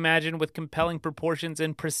is reimagined with compelling proportions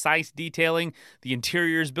and precise detailing. The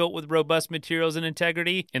interior is built with robust materials and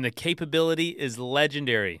integrity, and the capability is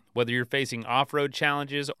legendary. Whether you're facing off-road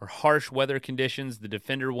challenges or harsh weather conditions, the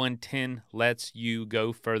Defender 110 lets you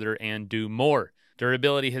go further and do more.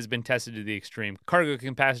 Durability has been tested to the extreme. Cargo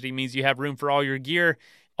capacity means you have room for all your gear.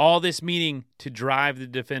 All this meaning to drive the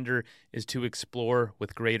Defender is to explore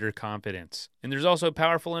with greater confidence. And there's also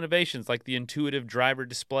powerful innovations like the intuitive driver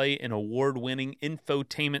display and award-winning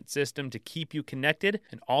infotainment system to keep you connected,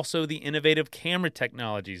 and also the innovative camera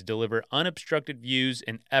technologies deliver unobstructed views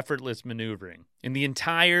and effortless maneuvering. And the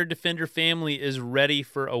entire Defender family is ready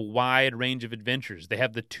for a wide range of adventures. They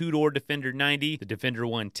have the two-door Defender 90, the Defender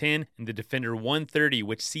 110, and the Defender 130,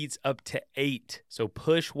 which seats up to 8. So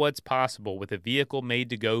push what's possible with a vehicle made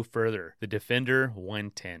to go further. The Defender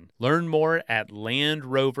 110. Learn more at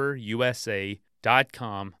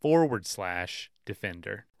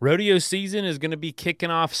landroverusa.com/Defender. Rodeo season is going to be kicking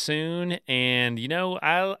off soon, and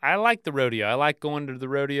I like the rodeo. I like going to the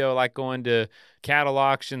rodeo. I like going to cattle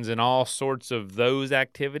auctions and all sorts of those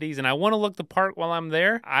activities, and I want to look the part while I'm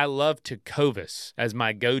there. I love Tecovas as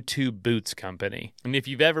my go-to boots company, and if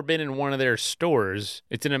you've ever been in one of their stores,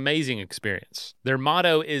 it's an amazing experience. Their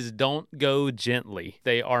motto is "Don't go gently."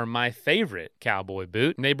 They are my favorite cowboy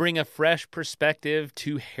boot, and they bring a fresh perspective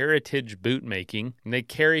to heritage boot making, and they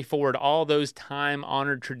carry forward all those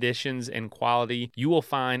time-honored traditions and quality you will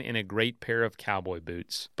find in a great pair of cowboy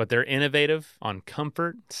boots. But they're innovative on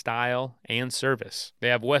comfort, style, and service. They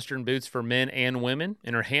have Western boots for men and women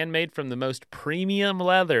and are handmade from the most premium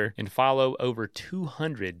leather and follow over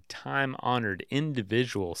 200 time-honored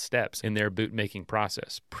individual steps in their boot making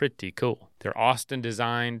process. Pretty cool. They're Austin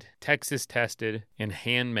designed, Texas tested, and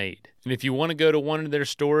handmade. And if you want to go to one of their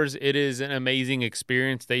stores, it is an amazing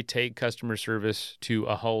experience. They take customer service to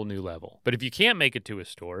a whole new level. But if you can't make it to a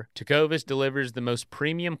store, Tecovas delivers the most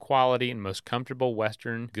premium quality and most comfortable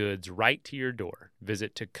Western goods right to your door.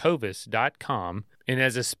 Visit tecovas.com. And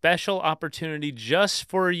as a special opportunity just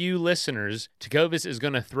for you listeners, Tecovas is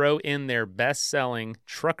going to throw in their best-selling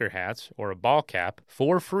trucker hats or a ball cap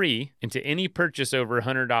for free into any purchase over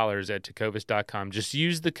 $100 at tecovas.com. Just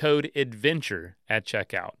use the code ADVENTURE at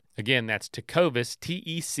checkout. Again, that's Tecovas,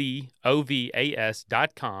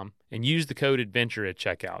 TECOVAS.com, and use the code ADVENTURE at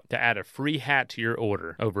checkout to add a free hat to your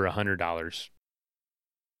order over $100.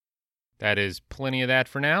 That is plenty of that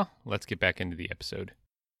for now. Let's get back into the episode.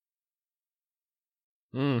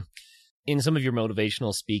 In some of your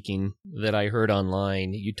motivational speaking that I heard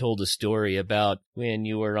online, you told a story about when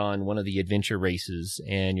you were on one of the adventure races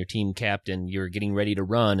and your team captain, you were getting ready to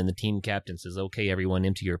run, and the team captain says, "Okay, everyone,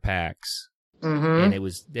 into your packs." Mm-hmm. And it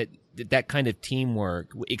was that kind of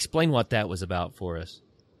teamwork. Explain what that was about for us.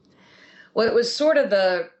 Well, it was sort of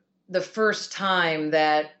the first time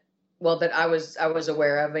that I was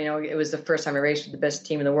aware of. It was the first time I raced with the best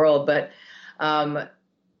team in the world. But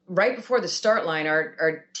right before the start line,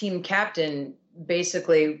 our team captain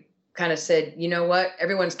basically kind of said, "You know what?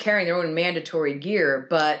 Everyone's carrying their own mandatory gear,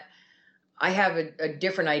 but I have a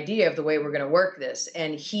different idea of the way we're going to work this."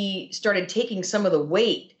 And he started taking some of the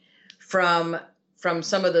weight from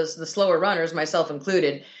some of the slower runners, myself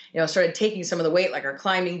included, started taking some of the weight, like our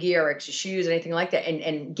climbing gear, our extra shoes, anything like that,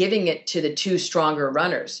 and giving it to the two stronger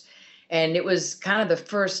runners. And it was kind of the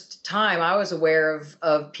first time I was aware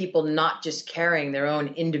of people not just carrying their own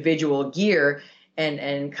individual gear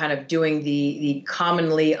and kind of doing the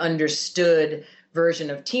commonly understood version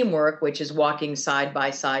of teamwork, which is walking side by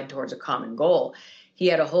side towards a common goal. he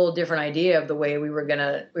had a whole different idea of the way we were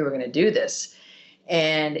gonna do this.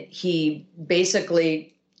 And he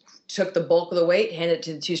basically took the bulk of the weight, handed it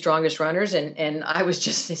to the two strongest runners, and I was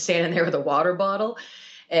just standing there with a water bottle.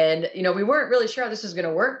 And, we weren't really sure how this was going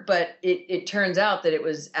to work, but it turns out that it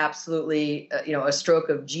was absolutely, a stroke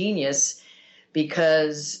of genius,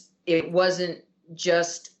 because it wasn't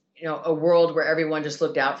just, a world where everyone just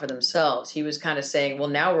looked out for themselves. He was kind of saying, well,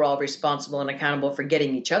 now we're all responsible and accountable for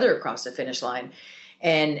getting each other across the finish line.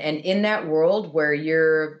 And in that world where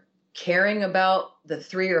you're caring about the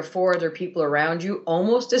 3 or 4 other people around you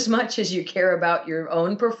almost as much as you care about your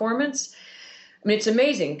own performance, I mean, it's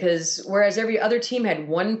amazing, because whereas every other team had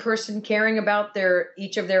one person caring about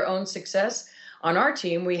each of their own success, on our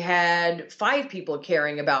team, we had 5 people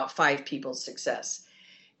caring about 5 people's success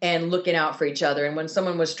and looking out for each other. And when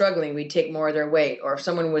someone was struggling, we'd take more of their weight. Or if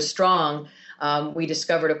someone was strong, we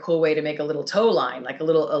discovered a cool way to make a little tow line, like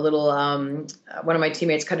one of my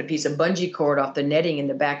teammates cut a piece of bungee cord off the netting in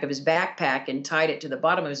the back of his backpack and tied it to the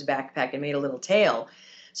bottom of his backpack and made a little tail.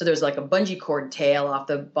 So there's like a bungee cord tail off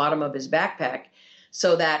the bottom of his backpack,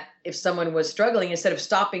 so that if someone was struggling, instead of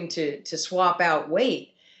stopping to swap out weight,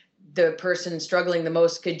 the person struggling the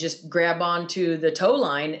most could just grab onto the tow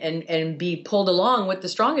line and be pulled along with the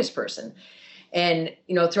strongest person. And,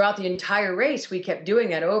 throughout the entire race, we kept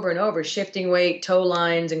doing that over and over, shifting weight, tow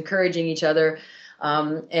lines, encouraging each other.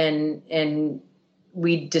 And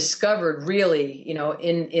we discovered really,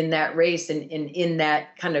 in that race and in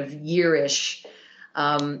that kind of yearish,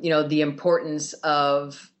 the importance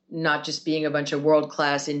of not just being a bunch of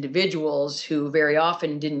world-class individuals who very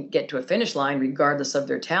often didn't get to a finish line regardless of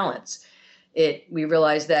their talents. We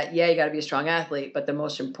realized that, you got to be a strong athlete, but the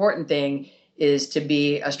most important thing is to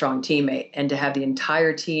be a strong teammate and to have the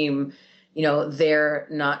entire team, there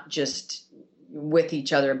not just with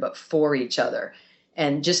each other, but for each other.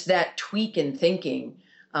 And just that tweak in thinking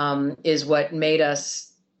is what made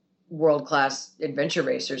us world-class adventure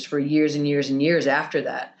racers for years and years and years after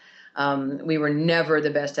that. We were never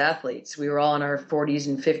the best athletes. We were all in our 40s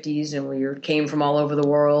and 50s, and we came from all over the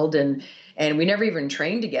world, and we never even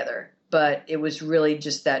trained together. But it was really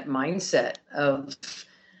just that mindset of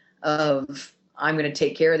I'm going to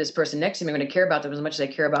take care of this person next to me. I'm going to care about them as much as I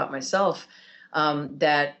care about myself.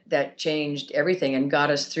 That changed everything and got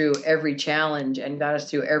us through every challenge and got us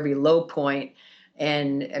through every low point.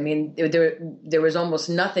 And I mean, there was almost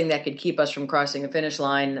nothing that could keep us from crossing a finish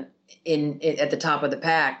line at the top of the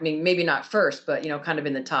pack. I mean, maybe not first, but kind of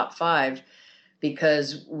in the top 5,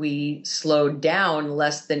 because we slowed down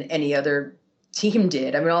less than any other team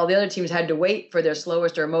did. I mean, all the other teams had to wait for their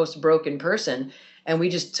slowest or most broken person, and we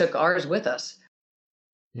just took ours with us.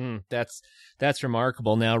 That's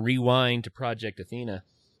remarkable. Now rewind to Project Athena.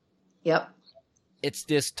 Yep. It's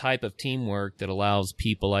this type of teamwork that allows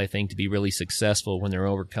people, I think, to be really successful when they're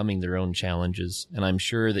overcoming their own challenges. And I'm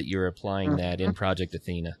sure that you're applying that in Project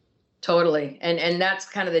Athena. Totally. And that's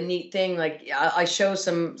kind of the neat thing. Like, I show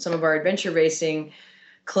some of our adventure racing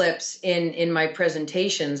clips in my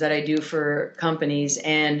presentations that I do for companies.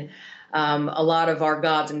 And a lot of our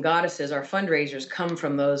gods and goddesses, our fundraisers, come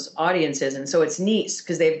from those audiences. And so it's neat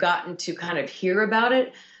because they've gotten to kind of hear about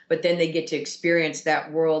it, but then they get to experience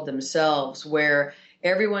that world themselves, where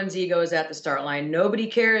everyone's ego is at the start line. Nobody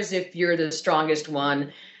cares if you're the strongest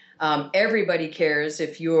one. Everybody cares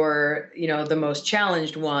if you're, the most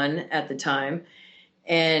challenged one at the time.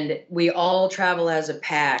 And we all travel as a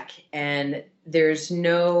pack, and there's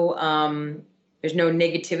no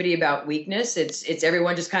negativity about weakness. It's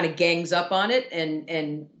everyone just kind of gangs up on it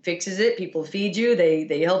and fixes it. People feed you,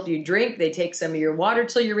 they help you drink, they take some of your water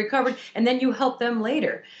till you're recovered, and then you help them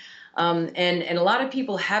later. And a lot of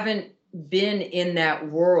people haven't been in that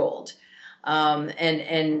world.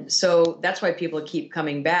 And so that's why people keep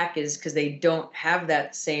coming back, is because they don't have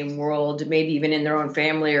that same world, maybe even in their own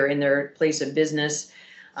family or in their place of business.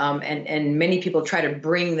 And many people try to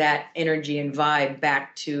bring that energy and vibe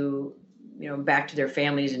back to their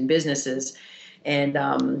families and businesses.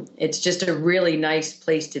 And it's just a really nice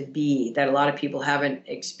place to be that a lot of people haven't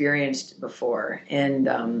experienced before. And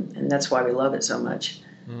that's why we love it so much.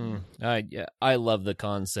 I love the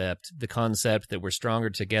concept that we're stronger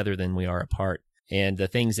together than we are apart, and the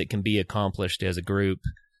things that can be accomplished as a group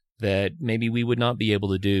that maybe we would not be able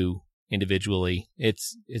to do individually.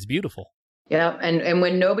 It's beautiful. Yeah. And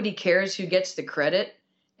when nobody cares who gets the credit,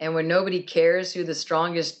 and when nobody cares who the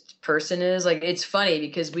strongest person is, like, it's funny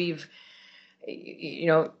because we've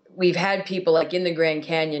had people like in the Grand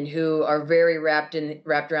Canyon who are very wrapped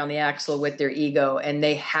around the axle with their ego, and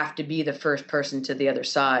they have to be the first person to the other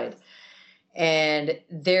side. And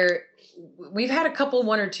we've had a couple,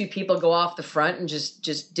 one or two people go off the front and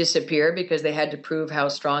just disappear because they had to prove how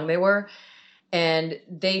strong they were. And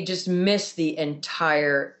they just miss the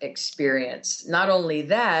entire experience. Not only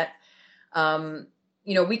that,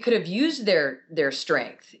 we could have used their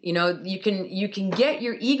strength. You can get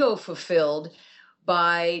your ego fulfilled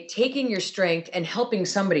by taking your strength and helping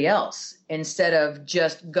somebody else instead of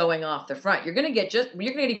just going off the front. You're going to get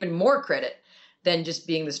even more credit than just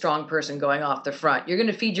being the strong person going off the front. You're going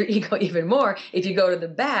to feed your ego even more if you go to the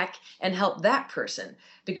back and help that person,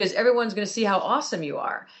 because everyone's going to see how awesome you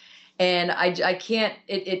are. And I can't,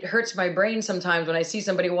 it hurts my brain sometimes when I see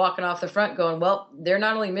somebody walking off the front going, well, they're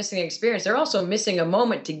not only missing experience, they're also missing a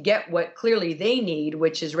moment to get what clearly they need,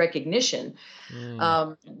 which is recognition.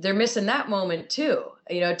 They're missing that moment too,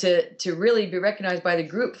 to really be recognized by the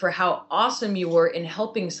group for how awesome you were in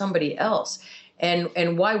helping somebody else.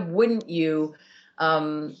 And why wouldn't you,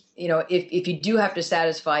 if you do have to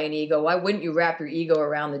satisfy an ego, why wouldn't you wrap your ego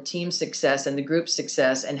around the team's success and the group's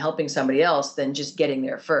success and helping somebody else than just getting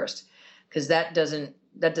there first? Because that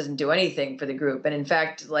doesn't do anything for the group. And in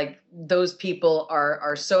fact, like, those people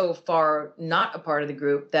are so far not a part of the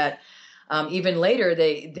group that even later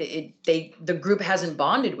the group hasn't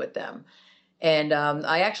bonded with them. And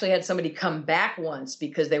I actually had somebody come back once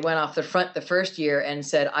because they went off the front the first year and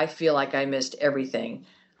said, I feel like I missed everything.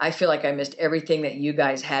 I feel like I missed everything that you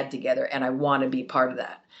guys had together, and I want to be part of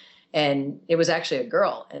that. And it was actually a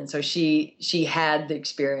girl. And so she had the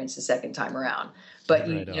experience the second time around. But,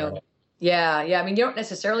 Yeah. I mean, you don't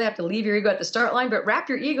necessarily have to leave your ego at the start line, but wrap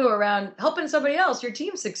your ego around helping somebody else, your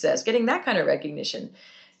team's success, getting that kind of recognition,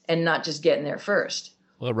 and not just getting there first.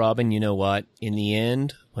 Well, Robyn, you know what? In the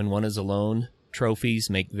end, when one is alone,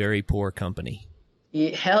 trophies make very poor company.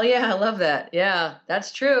 Hell yeah, I love that. Yeah,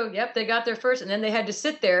 that's true. Yep, they got there first, and then they had to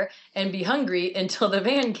sit there and be hungry until the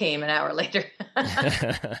van came an hour later.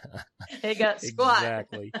 They got squat.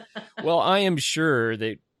 Exactly. Well, I am sure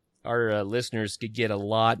that our listeners could get a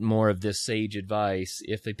lot more of this sage advice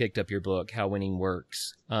if they picked up your book, How Winning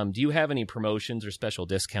Works. Do you have any promotions or special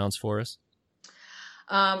discounts for us?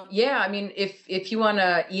 Yeah, I mean, if you want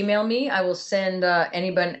to email me, I will send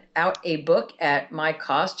anyone out a book at my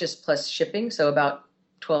cost, just plus shipping, so about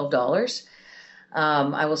 $12.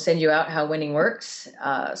 I will send you out How Winning Works.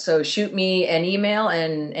 So shoot me an email,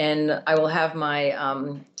 and I will have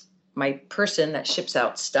my my person that ships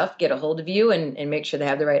out stuff get a hold of you and make sure they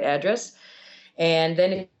have the right address. And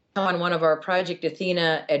then if you come on one of our Project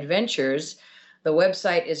Athena adventures, the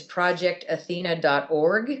website is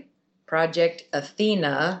projectathena.org. Project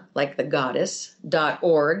Athena, like the goddess,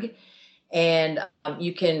 .org. And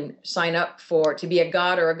you can sign up to be a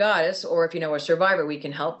god or a goddess, or if you know a survivor we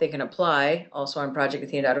can help, they can apply also on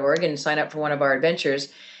projectathena.org and sign up for one of our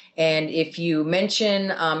adventures. And if you mention,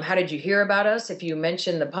 how did you hear about us? If you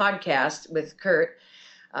mention the podcast with Kurt,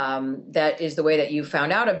 that is the way that you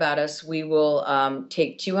found out about us, we will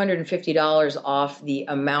take $250 off the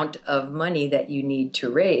amount of money that you need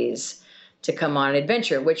to raise to come on an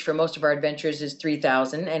adventure, which for most of our adventures is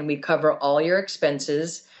 $3,000, and we cover all your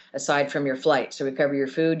expenses aside from your flight. So we cover your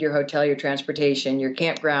food, your hotel, your transportation, your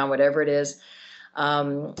campground, whatever it is.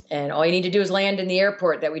 And all you need to do is land in the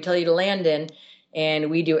airport that we tell you to land in, and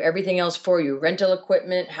we do everything else for you, rental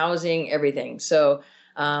equipment, housing, everything. So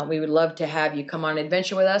we would love to have you come on an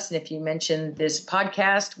adventure with us. And if you mention this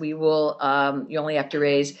podcast, we will, you only have to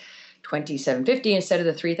raise $2,750 instead of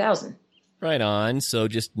the $3,000. Right on. So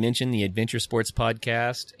just mention the Adventure Sports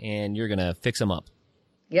Podcast, and you're going to fix them up.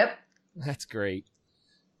 Yep. That's great.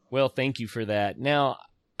 Well, thank you for that. Now,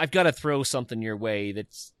 I've got to throw something your way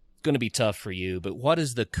that's going to be tough for you, but what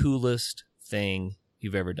is the coolest thing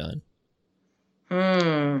you've ever done?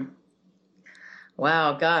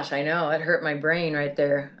 Wow, gosh, I know. It hurt my brain right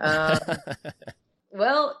there.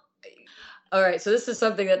 Well, all right, so this is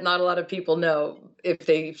something that not a lot of people know if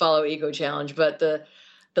they follow Eco Challenge, but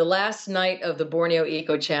the last night of the Borneo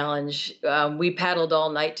Eco Challenge, we paddled all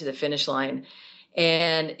night to the finish line.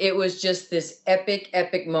 And it was just this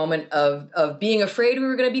epic moment of being afraid we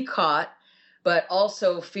were going to be caught, but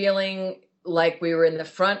also feeling like we were in the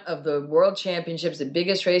front of the World Championships, the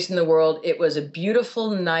biggest race in the world. It was a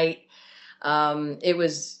beautiful night. It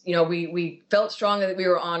was, we felt strongly that we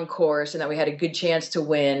were on course and that we had a good chance to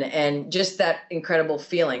win. And just that incredible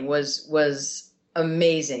feeling was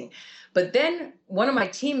amazing. But then one of my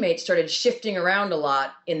teammates started shifting around a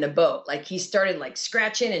lot in the boat. Like he started like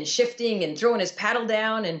scratching and shifting and throwing his paddle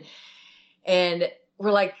down. And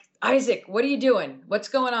we're like, Isaac, what are you doing? What's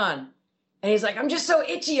going on? And he's like, I'm just so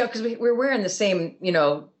itchy, because we're wearing the same,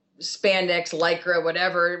 spandex, lycra,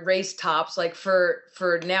 whatever, race tops, like for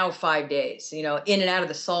now 5 days, in and out of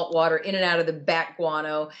the salt water, in and out of the bat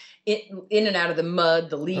guano, in and out of the mud,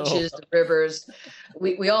 the leeches, the rivers.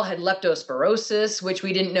 We all had leptospirosis, which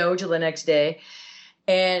we didn't know till the next day.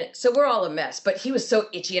 And so we're all a mess, but he was so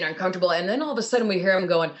itchy and uncomfortable. And then all of a sudden we hear him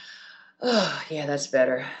going, "Oh yeah, that's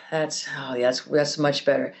better. That's much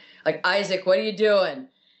better." Like, "Isaac, what are you doing?"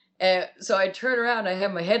 And so I turn around, I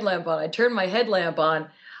have my headlamp on. I turn my headlamp on.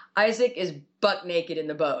 Isaac is buck naked in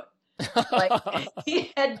the boat. Like,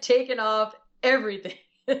 he had taken off everything.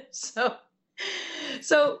 So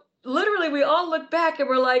literally we all look back and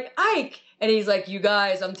we're like, "Ike." And he's like, "You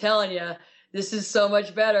guys, I'm telling you, this is so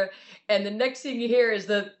much better." And the next thing you hear is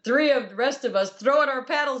the three of the rest of us throwing our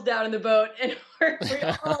paddles down in the boat, and we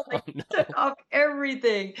all took off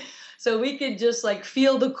everything. So we could just like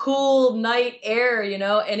feel the cool night air,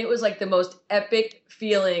 and it was like the most epic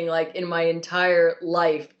feeling like in my entire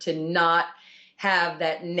life to not have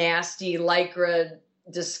that nasty lycra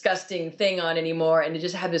disgusting thing on anymore, and to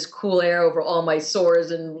just have this cool air over all my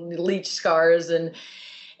sores and leech scars. And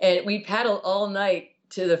we paddled all night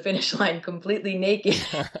to the finish line completely naked.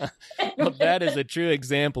 Well, that is a true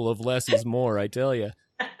example of less is more, I tell you.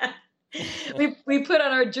 We put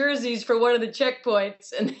on our jerseys for one of the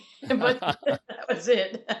checkpoints, but that was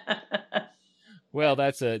it. Well,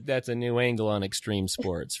 that's a new angle on extreme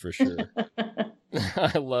sports for sure.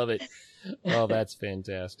 I love it. Oh, that's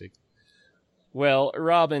fantastic. Well,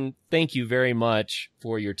 Robyn, thank you very much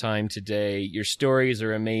for your time today. Your stories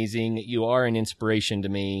are amazing. You are an inspiration to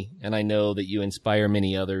me, and I know that you inspire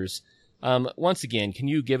many others. Once again, can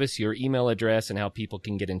you give us your email address and how people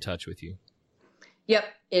can get in touch with you? Yep,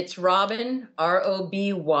 it's Robyn,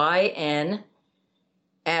 ROBYN,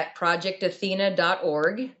 at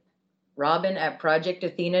projectathena.org.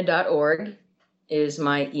 Robyn@projectathena.org is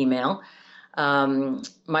my email.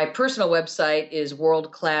 My personal website is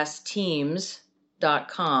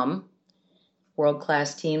worldclassteams.com,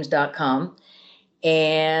 worldclassteams.com.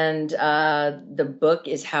 And the book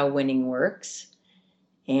is How Winning Works.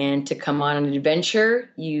 And to come on an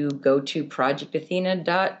adventure, you go to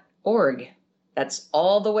projectathena.org. That's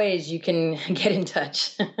all the ways you can get in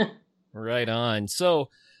touch. Right on. So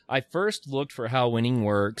I first looked for How Winning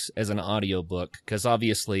Works as an audiobook because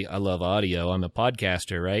obviously I love audio. I'm a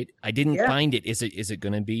podcaster, right? I didn't find it. Is it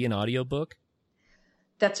going to be an audiobook?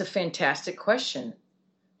 That's a fantastic question.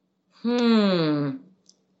 I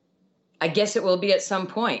guess it will be at some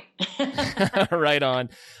point. Right on.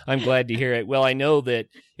 I'm glad to hear it. Well, I know that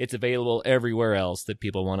it's available everywhere else that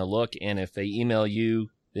people want to look. And if they email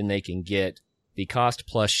you, then they can get the cost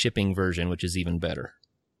plus shipping version, which is even better.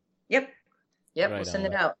 Yep. Right, we'll send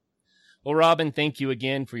it out. Well, Robyn, thank you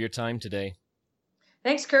again for your time today.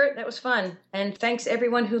 Thanks, Kurt. That was fun. And thanks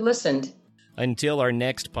everyone who listened. Until our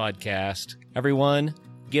next podcast, everyone,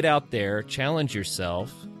 get out there, challenge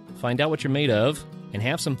yourself, find out what you're made of, and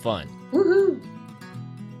have some fun. Woohoo!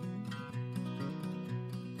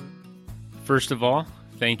 First of all,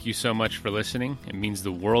 thank you so much for listening. It means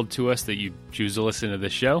the world to us that you choose to listen to the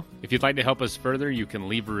show. If you'd like to help us further, you can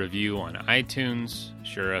leave a review on iTunes,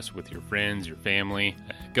 share us with your friends, your family.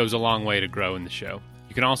 It goes a long way to growing the show.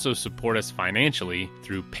 You can also support us financially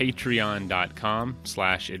through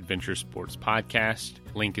patreon.com/adventuresportspodcast.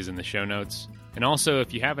 Link is in the show notes. And also,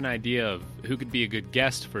 if you have an idea of who could be a good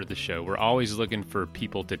guest for the show, we're always looking for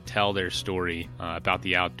people to tell their story about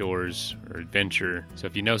the outdoors or adventure. So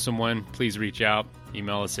if you know someone, please reach out.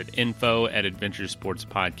 Email us at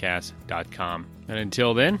info@adventuresportspodcast.com. And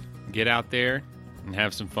until then, get out there and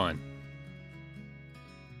have some fun.